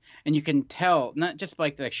 1996, and you can tell not just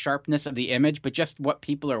like the sharpness of the image, but just what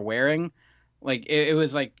people are wearing. Like it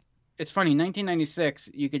was like, it's funny, 1996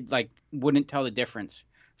 you could wouldn't tell the difference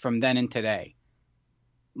from then and today.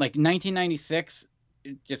 Like 1996,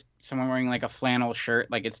 just someone wearing like a flannel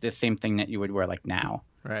shirt, like it's the same thing that you would wear like now.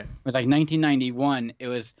 Right. It was like 1991, it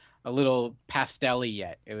was a little pastel-y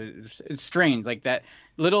yet. It's strange, like that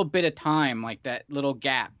little bit of time, like that little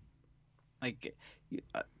gap, like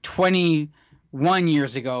 21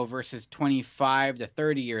 years ago versus 25 to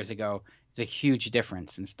 30 years ago is a huge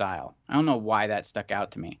difference in style. I don't know why that stuck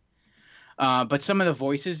out to me. But some of the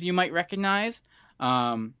voices you might recognize.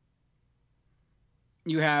 You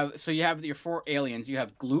have your four aliens. You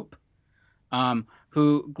have Gloop,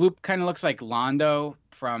 who Gloop kind of looks like Londo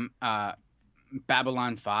from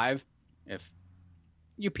Babylon 5, if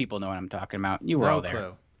you people know what I'm talking about. You were all there.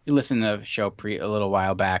 Clue. You listened to the show a little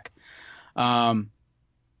while back.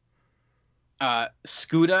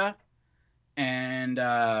 Scooter and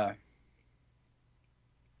what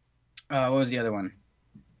was the other one?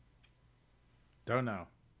 Don't know.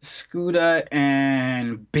 Scooter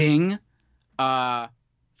and Bing.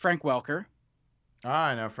 Frank Welker.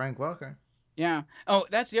 I know Frank Welker. Yeah. Oh,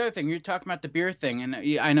 that's the other thing. You're talking about the beer thing, and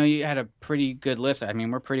I know you had a pretty good list. I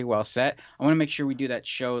mean, we're pretty well set. I want to make sure we do that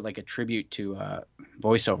show like a tribute to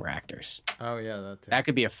voiceover actors. Oh, yeah. That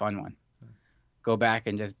could be a fun one. Go back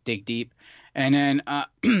and just dig deep. And then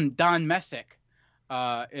Don Messick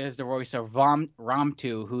is the voice of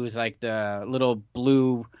Romtu, who's like the little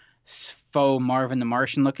blue faux Marvin the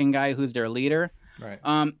Martian looking guy who's their leader. Right.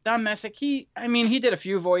 Don Messick, he did a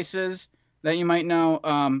few voices that you might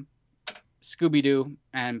know. Scooby-Doo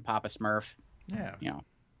and Papa Smurf. Yeah.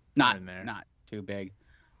 Not too big.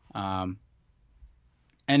 And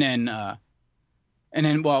then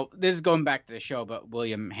well, this is going back to the show, but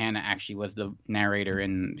William Hanna actually was the narrator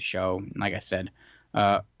in the show. Like I said,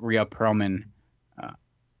 Rhea Perlman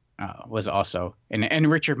was also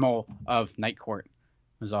and Richard Mole of Night Court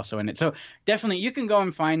was also in it. So definitely you can go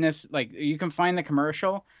and find this, like you can find the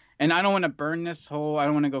commercial And I don't want to burn this whole. I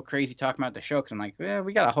don't want to go crazy talking about the show because I'm like, yeah,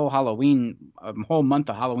 we got a whole month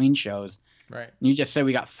of Halloween shows. Right. And you just said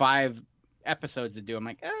we got 5 episodes to do. I'm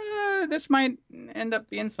like, this might end up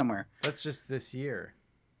being somewhere. That's just this year.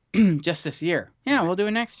 Just this year. Yeah, we'll do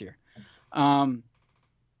it next year.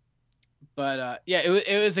 But yeah,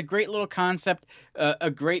 it was a great little concept,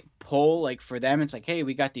 a great poll. Like for them, it's like, hey,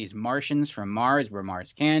 we got these Martians from Mars. We're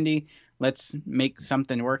Mars Candy. Let's make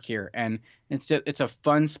something work here. And it's a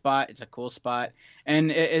fun spot. It's a cool spot.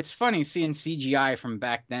 And it's funny seeing CGI from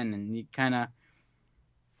back then. And you kind of,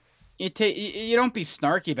 you don't be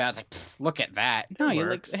snarky about it. It's like, look at that. No,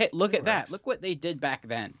 you're like, hey, look at that. Look what they did back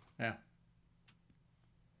then. Yeah.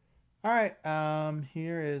 All right.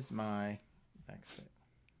 Here is my next thing.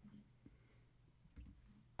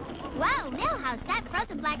 Wow, Millhouse, that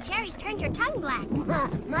frozen black cherries turned your tongue black.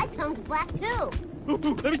 My tongue's black, too.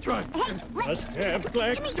 Let me try. Hey, Must have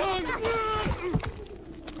black tongue.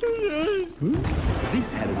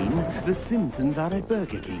 This Halloween, the Simpsons are at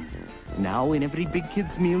Burger King. Now in every big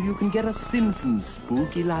kid's meal you can get a Simpsons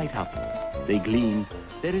spooky light up. They gleam,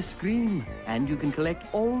 there is scream, and you can collect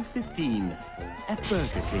all 15 at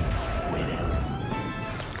Burger King. Where else?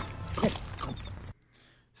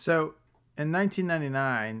 So in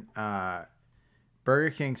 1999, Burger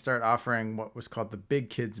King started offering what was called the Big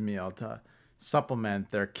Kids Meal to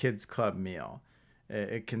supplement their Kids Club meal.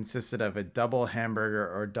 It consisted of a double hamburger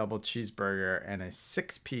or double cheeseburger and a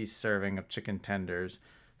 6-piece serving of chicken tenders,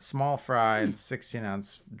 small fry, and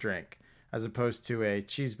 16-ounce drink, as opposed to a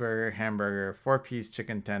cheeseburger, hamburger, 4-piece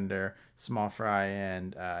chicken tender, small fry,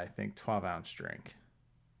 and I think 12-ounce drink.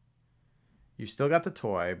 You still got the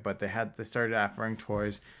toy, but they started offering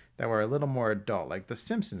toys that were a little more adult, like the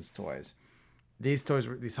Simpsons toys. These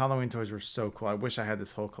Halloween toys were so cool. I wish I had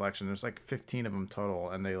this whole collection. There's like 15 of them total,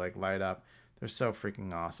 and they like light up. They're so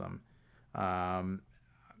freaking awesome.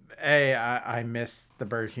 A, I miss the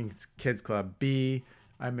Burger King Kids Club. B,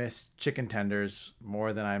 I miss chicken tenders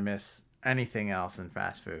more than I miss anything else in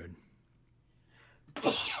fast food.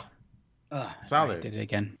 Solid. I did it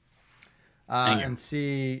again. And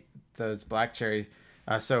C, those black cherries.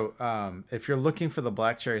 So if you're looking for the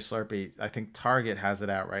black cherry Slurpee, I think Target has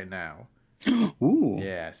it out right now. Ooh.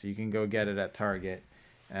 Yeah, so you can go get it at Target.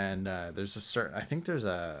 And there's I think there's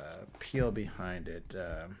a peel behind it.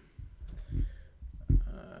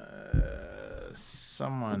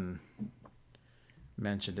 Someone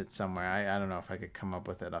mentioned it somewhere. I don't know if I could come up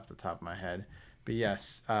with it off the top of my head. But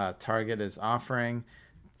yes, Target is offering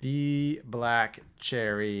the black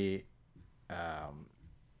cherry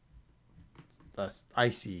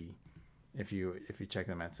icy. If you check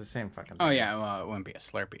them out, it's the same fucking thing. Oh yeah, well it wouldn't be a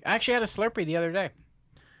Slurpee. I actually had a Slurpee the other day.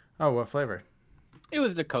 Oh, what flavor? It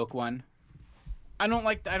was the Coke one. I don't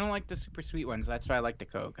like the super sweet ones. That's why I like the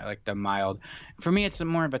Coke. I like the mild. For me, it's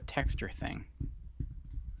more of a texture thing.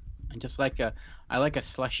 I like a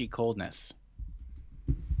slushy coldness.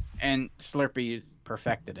 And Slurpee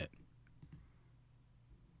perfected it.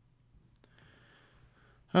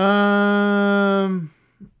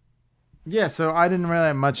 Yeah, so I didn't really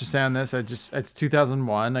have much to say on this. It's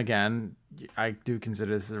 2001 again. I do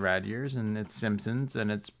consider this the rad years, and it's Simpsons and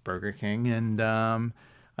it's Burger King, and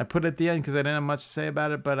I put it at the end because I didn't have much to say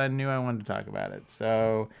about it, but I knew I wanted to talk about it.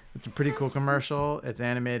 So it's a pretty cool commercial. It's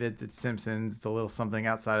animated. It's Simpsons. It's a little something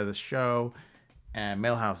outside of the show, and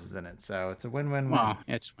Millhouse is in it. So it's a win-win-win. Wow,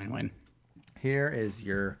 it's win-win. Here is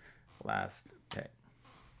your last pick.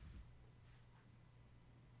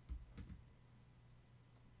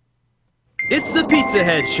 It's the Pizza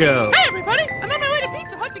Head Show. Hey, everybody! I'm on my way to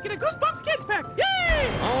Pizza Hut to get a Goosebumps Kids Pack.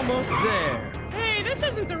 Yay! Almost there. Hey, this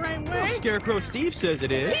isn't the right way. Well, Scarecrow Steve says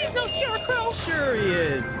it is. He's no scarecrow. Sure he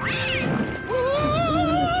is.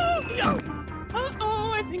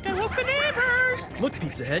 Uh-oh, I think I woke the neighbors. Look,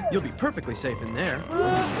 Pizza Head, you'll be perfectly safe in there.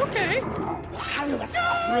 Okay.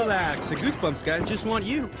 Relax, the Goosebumps guys just want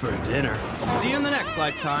you for dinner. See you in the next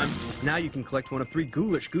lifetime. Now you can collect one of 3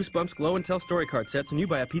 ghoulish Goosebumps Glow and Tell story card sets when you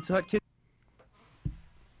buy a Pizza Hut Kid.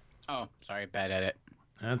 Oh, sorry, bad edit.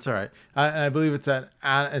 That's all right. I believe it's a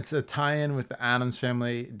tie-in with the Addams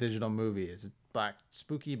Family digital movie. It's a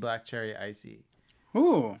spooky black cherry icy.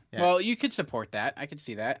 Ooh. Yeah. Well, you could support that. I could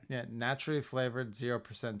see that. Yeah, naturally flavored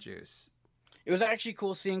 0% juice. It was actually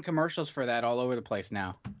cool seeing commercials for that all over the place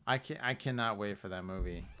now. I cannot wait for that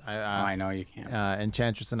movie. I know you can't.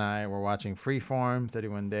 Enchantress and I were watching Freeform,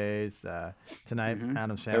 31 Days. Tonight,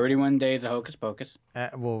 Addams Family. 31 Days of Hocus Pocus.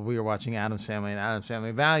 We were watching Addams Family and Addams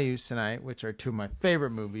Family Values tonight, which are 2 of my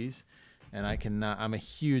favorite movies. And I'm a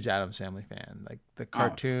huge Addams Family fan. Like the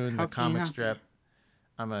cartoon, the comic strip.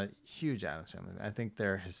 I'm a huge Addams Family fan. I think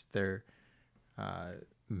their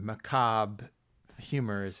macabre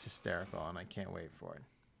humor is hysterical, and I can't wait for it.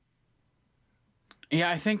 Yeah,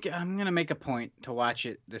 I think I'm gonna make a point to watch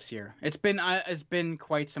it this year. It's been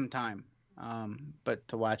quite some time, but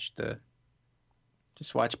to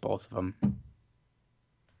just watch both of them.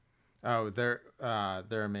 Oh, they're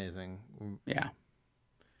amazing. Yeah.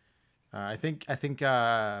 I think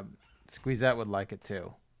Squeezette would like it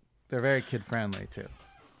too. They're very kid friendly too.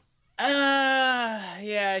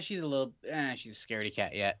 Yeah, she's a little. She's a scaredy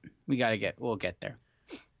cat yet. We'll get there.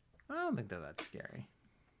 I don't think they're that scary.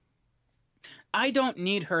 I don't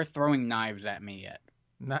need her throwing knives at me yet.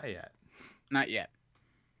 Not yet. Not yet.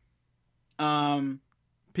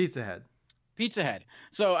 Pizza Head. Pizza Head.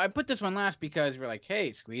 So I put this one last because we're like,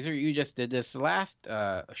 hey, Squeezer, you just did this last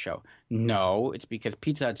show. No, it's because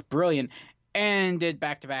Pizza Hut's brilliant and did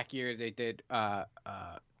back-to-back years. They did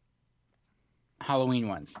Halloween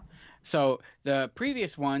ones. So the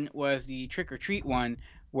previous one was the Trick or Treat one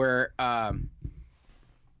where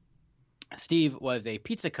Steve was a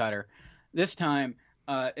pizza cutter. This time,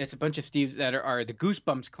 it's a bunch of Steves that are the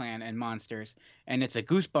Goosebumps clan and monsters, and it's a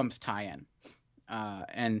Goosebumps tie-in.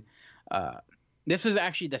 This was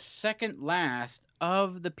actually the second last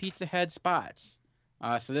of the Pizza Head spots.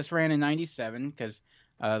 So this ran in 97 because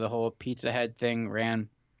the whole Pizza Head thing ran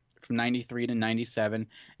from 93 to 97.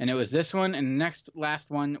 And it was this one, and the last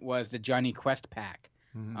one was the Johnny Quest pack.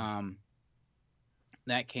 Mm-hmm.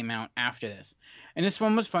 That came out after this. And this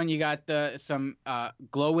one was fun. You got some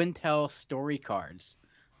Glow and Tell story cards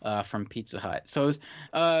from Pizza Hut. So it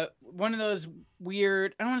was one of those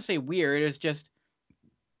weird, I don't want to say weird, it's just,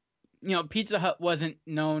 Pizza Hut wasn't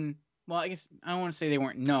known. Well, I guess I don't want to say they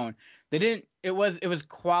weren't known. They didn't. It was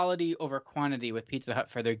quality over quantity with Pizza Hut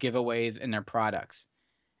for their giveaways and their products.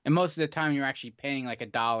 And most of the time, you're actually paying like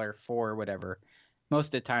 $1 for whatever. Most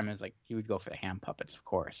of the time, it's like you would go for the hand puppets, of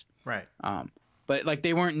course. Right. But like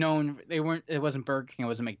they weren't known. It wasn't Burger King. It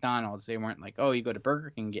wasn't McDonald's. They weren't like, oh, you go to Burger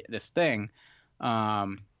King and get this thing.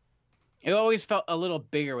 It always felt a little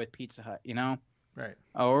bigger with Pizza Hut, Right.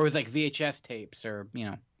 Or it was like VHS tapes, or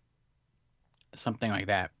something like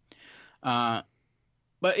that.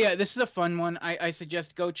 But yeah, this is a fun one. I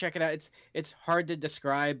suggest go check it out. It's hard to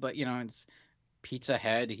describe, but it's Pizza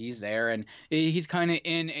Head. He's there, and he's kind of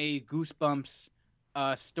in a Goosebumps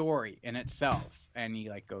story in itself. And he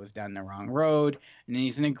like goes down the wrong road, and then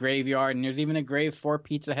he's in a graveyard, and there's even a grave for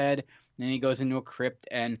Pizza Head. And then he goes into a crypt,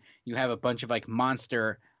 and you have a bunch of like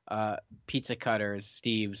monster pizza cutters,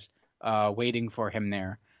 Steves, waiting for him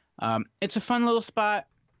there. It's a fun little spot.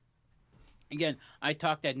 Again, I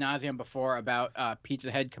talked ad nauseum before about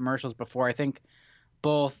Pizza Head commercials before. I think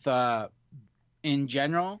both in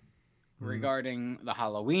general regarding the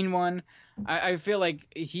Halloween one. I feel like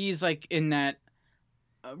he's like in that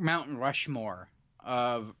Mountain Rushmore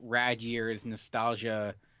of rad years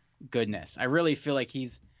nostalgia goodness. I really feel like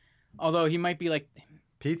although he might be like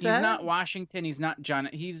Pizza he's Head? not Washington, he's not John,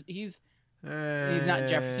 he's not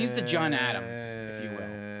Jefferson, he's the John Adams, if you will.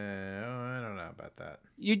 I don't know about that.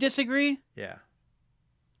 You disagree? Yeah.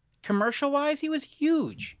 Commercial wise, he was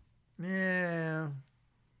huge. Yeah,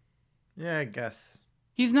 I guess.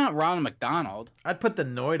 He's not Ronald McDonald. I'd put the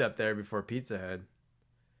Noid up there before Pizza Head.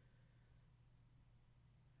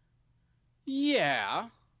 Yeah.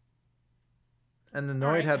 And the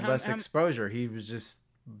Noid had less exposure. He was just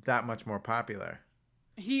that much more popular.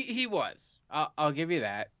 He was. I'll give you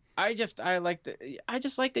that. I just like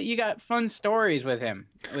that you got fun stories with him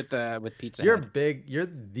with Pizza Head. You're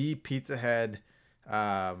the Pizza Head.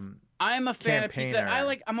 I'm a fan of Pizza.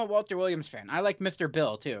 I'm a Walter Williams fan. I like Mr.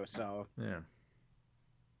 Bill too. So yeah.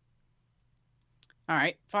 All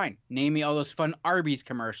right, fine. Name me all those fun Arby's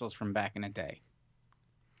commercials from back in the day.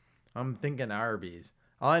 I'm thinking Arby's.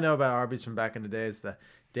 All I know about Arby's from back in the day is the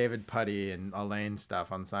David Puddy and Elaine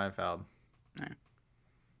stuff on Seinfeld. Right.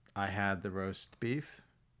 I had the roast beef.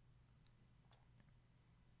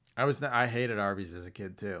 I hated Arby's as a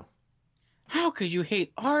kid too. How could you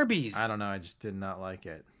hate Arby's? I don't know. I just did not like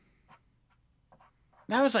it.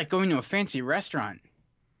 That was like going to a fancy restaurant.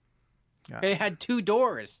 Yeah. It had 2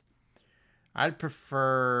 doors. I'd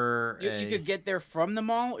prefer. You could get there from the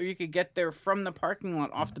mall, or you could get there from the parking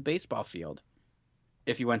lot off the baseball field.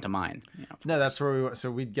 If you went to mine. No, that's where we went.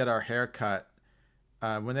 So we'd get our hair cut.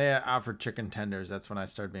 When they offered chicken tenders, that's when I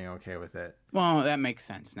started being okay with it. Well, that makes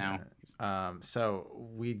sense now. So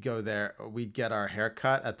we'd go there. We'd get our hair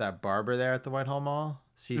cut at that barber there at the Whitehall Mall,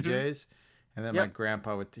 CJ's. Mm-hmm. And then my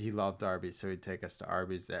grandpa, he loved Arby's, so he'd take us to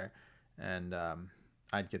Arby's there. And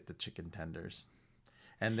I'd get the chicken tenders.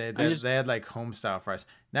 And they had like home style fries.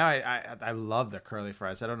 Now I love the curly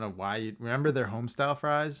fries. I don't know why. You remember their home style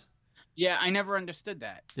fries? Yeah, I never understood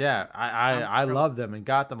that. Yeah, I love them and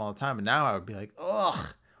got them all the time, and now I would be like, ugh,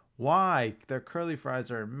 why? Their curly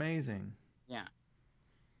fries are amazing. Yeah.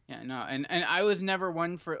 Yeah, no, and I was never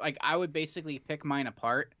one for, like, I would basically pick mine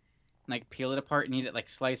apart, like peel it apart and eat it like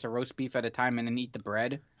slice of roast beef at a time, and then eat the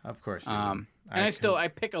bread. Of course. And I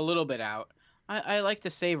pick a little bit out. I like to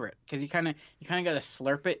savor it because you kind of got to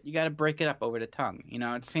slurp it. You got to break it up over the tongue. You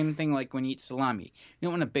know, it's the same thing like when you eat salami. You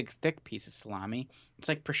don't want a big thick piece of salami. It's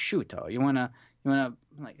like prosciutto. You want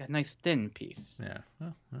like a nice thin piece. Yeah,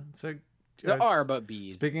 well, it's like there are but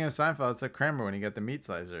bees. Speaking of Seinfeld, it's like Kramer when he got the meat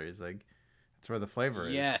slicer. He's like, that's where the flavor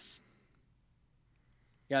is. Yes.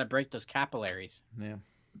 You got to break those capillaries. Yeah.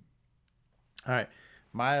 All right,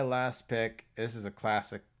 my last pick. This is a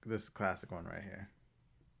classic. This is a classic one right here.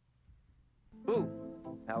 Ooh,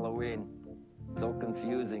 Halloween. So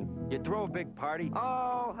confusing. You throw a big party.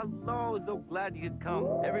 Oh, hello. So glad you could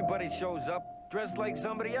come. Everybody shows up dressed like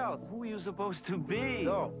somebody else. Who are you supposed to be?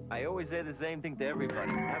 So, I always say the same thing to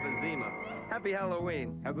everybody. Have a Zima. Happy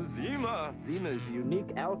Halloween. Have a Zima. Zima is a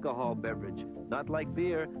unique alcohol beverage. Not like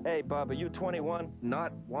beer. Hey, Bob, are you 21?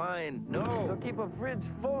 Not wine. No. So keep a fridge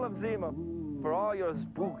full of Zima for all your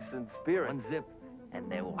spooks and spirits. Unzip,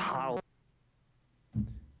 and they will howl.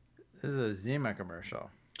 This is a Zima commercial.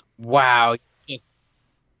 Wow. Just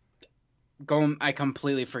going, I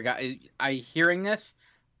completely forgot. I hearing this,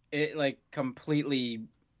 it like completely,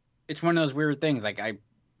 it's one of those weird things. Like I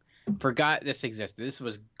forgot this existed. This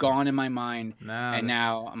was gone in my mind. And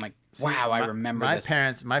now I'm like, wow, I remember my this.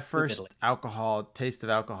 Parents, my first taste of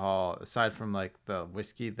alcohol, aside from like the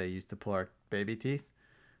whiskey they used to pull our baby teeth,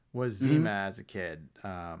 was Zima as a kid.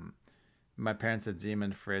 My parents had Zima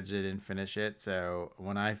in the fridge. They didn't finish it. So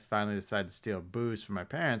when I finally decided to steal booze from my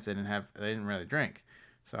parents, they didn't really drink.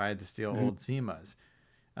 So I had to steal old Zimas.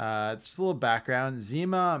 Just a little background.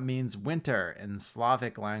 Zima means winter in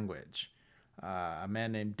Slavic language. A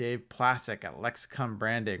man named Dave Plasek at Lexicon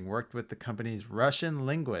Branding worked with the company's Russian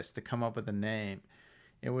linguist to come up with a name.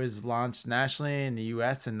 It was launched nationally in the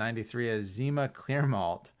U.S. in '93 as Zima Clear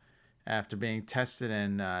Malt, after being tested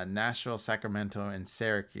in Nashville, Sacramento, and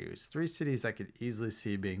Syracuse. 3 cities I could easily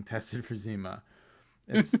see being tested for Zima.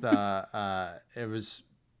 It's it was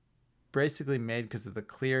basically made because of the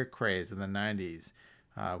clear craze in the 90s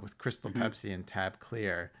with Crystal Pepsi and Tab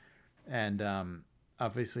Clear. And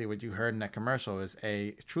obviously what you heard in that commercial is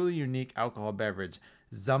a truly unique alcohol beverage,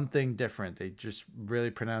 something different. They just really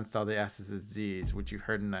pronounced all the S's as Z's, which you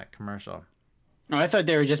heard in that commercial. Oh, I thought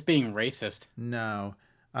they were just being racist. No.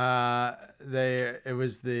 It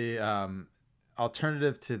was the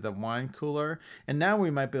alternative to the wine cooler, and now we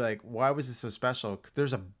might be like, why was it so special? 'Cause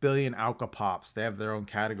there's a billion Alka Pops. They have their own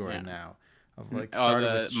category now of like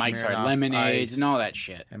the Mike's Hard Lemonades and all that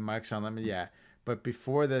shit. And Mike's Hard Lemonade, yeah. But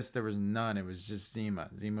before this, there was none. It was just Zima.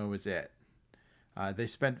 Zima was it.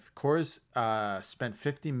 Coors spent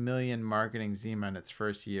 $50 million marketing Zima in its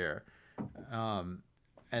first year.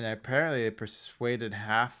 And apparently it persuaded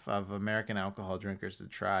half of American alcohol drinkers to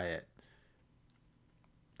try it.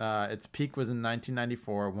 Its peak was in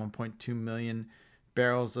 1994. 1.2 million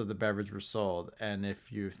barrels of the beverage were sold. And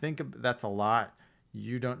if you think that's a lot,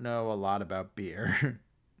 you don't know a lot about beer.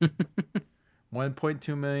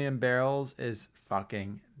 1.2 million barrels is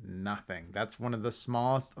fucking nothing. That's one of the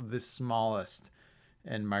smallest of the smallest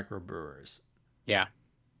in microbrewers. Yeah.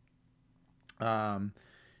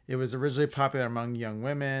 It was originally popular among young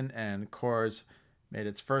women, and Coors made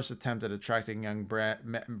its first attempt at attracting young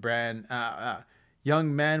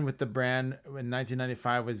men with the brand in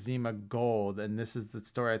 1995 with Zima Gold. And this is the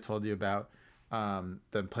story I told you about, them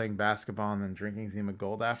playing basketball and then drinking Zima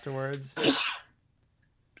Gold afterwards.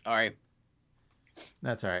 All right.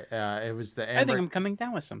 That's all right. It was the I think I'm coming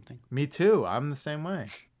down with something. Me too. I'm the same way.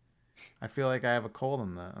 I feel like I have a cold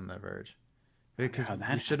on the verge. Because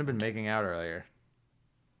we should have been making out earlier.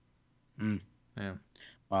 Yeah.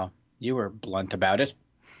 Well, you were blunt about it.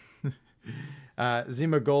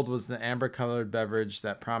 Zima Gold was the amber-colored beverage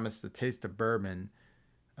that promised the taste of bourbon.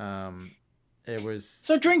 It was...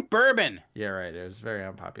 So drink bourbon! Yeah, right. It was very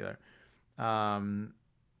unpopular. Brandon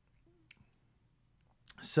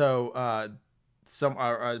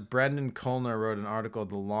Kolner wrote an article,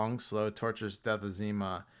 The Long, Slow, Torturous Death of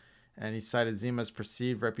Zima, and he cited Zima's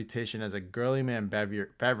perceived reputation as a girly man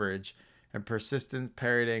beverage and persistent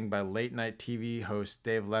parodying by late-night TV host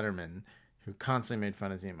Dave Letterman, who constantly made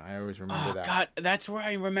fun of Zima. I always remember that. God, that's where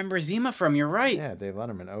I remember Zima from. You're right. Yeah, Dave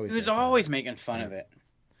Letterman always. He was always making fun of it.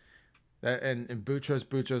 And Boutros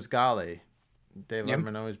Ghali, Dave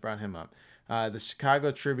Letterman always brought him up. The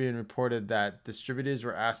Chicago Tribune reported that distributors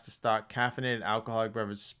were asked to stock caffeinated alcoholic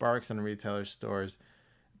beverage Sparks in retailer stores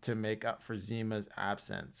to make up for Zima's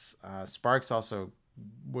absence. Sparks also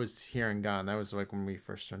was here and gone. That was like when we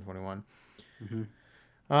first turned 21.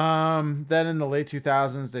 Then in the late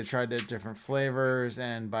 2000s, they tried different flavors,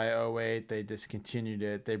 and by 2008, they discontinued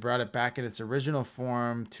it. They brought it back in its original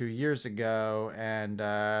form 2 years ago, and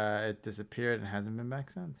it disappeared and hasn't been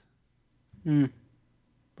back since.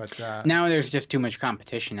 But now there's just too much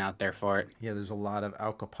competition out there for it. Yeah, there's a lot of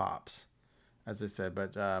Alka Pops, as I said.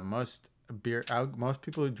 But most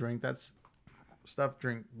people who drink that stuff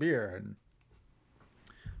drink beer, and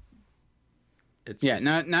it's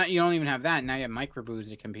now you don't even have that. Now you have microbrews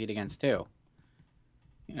to compete against too.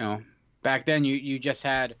 You know, back then you just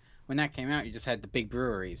had, when that came out, you just had the big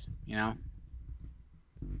breweries. You know.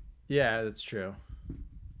 Yeah, that's true.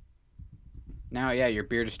 Now, your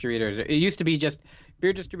beer distributors. It used to be just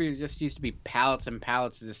beer distributors. Just used to be pallets and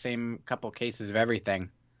pallets of the same couple cases of everything.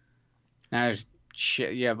 Now there's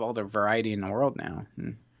shit. You have all the variety in the world now.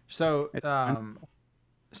 So,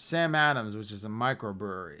 Sam Adams, which is a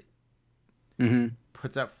microbrewery,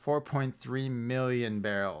 puts out 4.3 million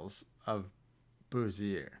barrels of booze a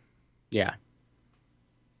year. Yeah.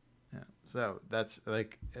 So that's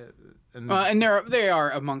like, and they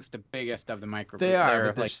are amongst the biggest of the microbrews. They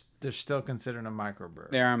are, but they're still considered a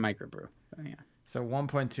microbrew. They are a microbrew. Yeah. So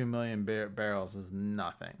 1.2 million barrels is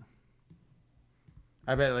nothing.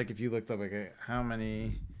 I bet, like, if you looked up like how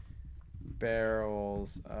many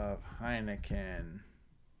barrels of Heineken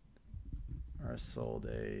are sold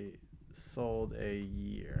a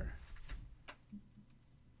year.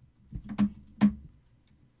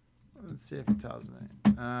 Let's see if it tells me.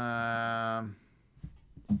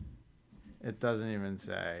 It doesn't even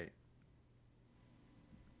say.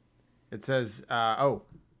 It says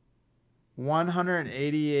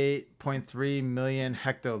 188.3 million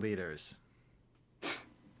hectoliters.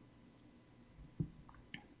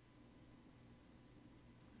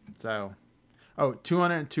 So,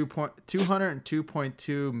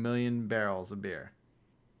 202.2 million barrels of beer.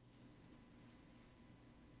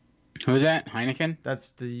 Who's that? Heineken?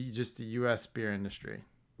 That's just the U.S. beer industry.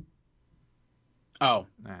 Oh.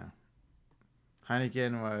 Yeah.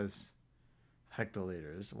 Heineken was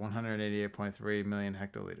hectoliters, 188.3 million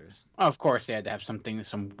hectoliters. Oh, of course, they had to have some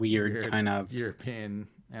weird kind of European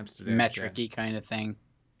Amsterdam metric-y kind of thing.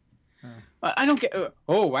 I don't get.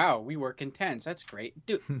 Oh wow, we work in tens. That's great,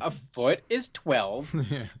 dude. A foot is 12,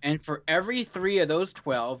 and for every 3 of those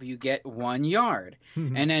 12, you get 1 yard,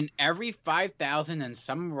 and then every 5,000 and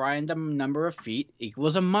some random number of feet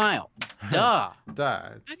equals a mile. Duh.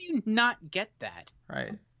 How do you not get that?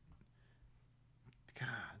 Right. God,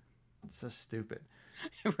 it's so stupid.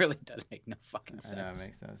 It really does make no fucking sense. I know, it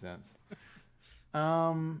makes no sense.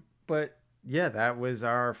 But. Yeah, that was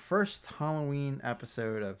our first Halloween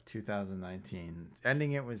episode of 2019.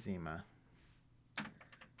 Ending it with Zima.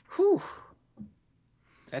 Whew.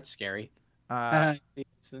 That's scary. What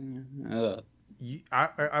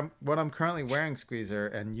I'm currently wearing, Squeezer,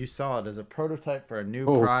 and you saw it, is a prototype for a new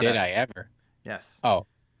product. Did I ever? Yes. Oh,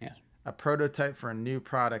 yeah. A prototype for a new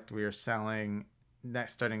product we are selling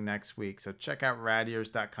starting next week. So check out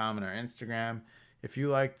radyears.com and our Instagram. If you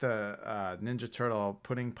like the Ninja Turtle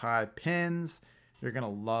pudding pie pins, you're going to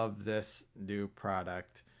love this new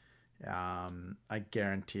product. I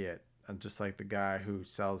guarantee it. I'm just like the guy who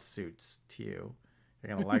sells suits to you.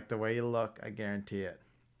 You're going to like the way you look. I guarantee it.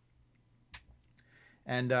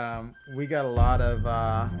 And we got a lot of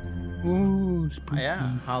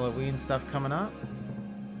Halloween stuff coming up.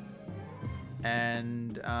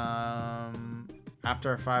 And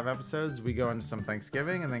after our 5 episodes, we go into some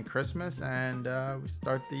Thanksgiving and then Christmas, and we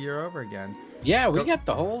start the year over again. Yeah, you got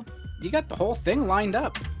the whole thing lined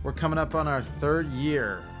up. We're coming up on our 3rd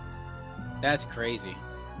year. That's crazy.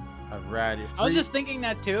 Of Radio. I was just thinking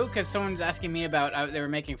that too, because someone's asking me about. They were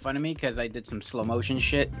making fun of me because I did some slow motion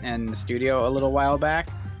shit in the studio a little while back.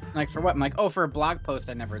 I'm like, for what? I'm like, for a blog post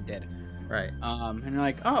I never did. Right. And they're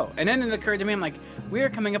like, oh. And then it occurred to me, I'm like, we are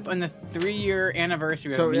coming up on the 3-year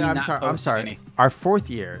anniversary of me I'm sorry. Our 4th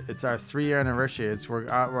year. It's our 3-year anniversary.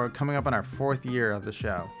 We're coming up on our 4th year of the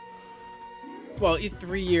show. Well,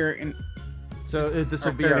 3-year. So this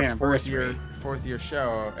will be our 4th year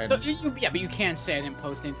show. And but you can't say I didn't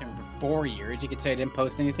post anything for 4 years. You could say I didn't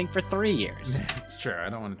post anything for 3 years. Yeah, it's true. I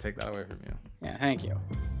don't want to take that away from you. Yeah, thank you.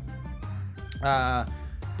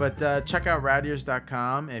 But check out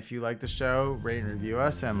radyears.com. If you like the show, rate and review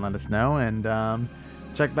us and let us know. And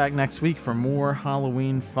check back next week for more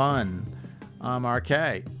Halloween fun. I'm RK.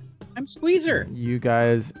 I'm Squeezer. You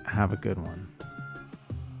guys have a good one.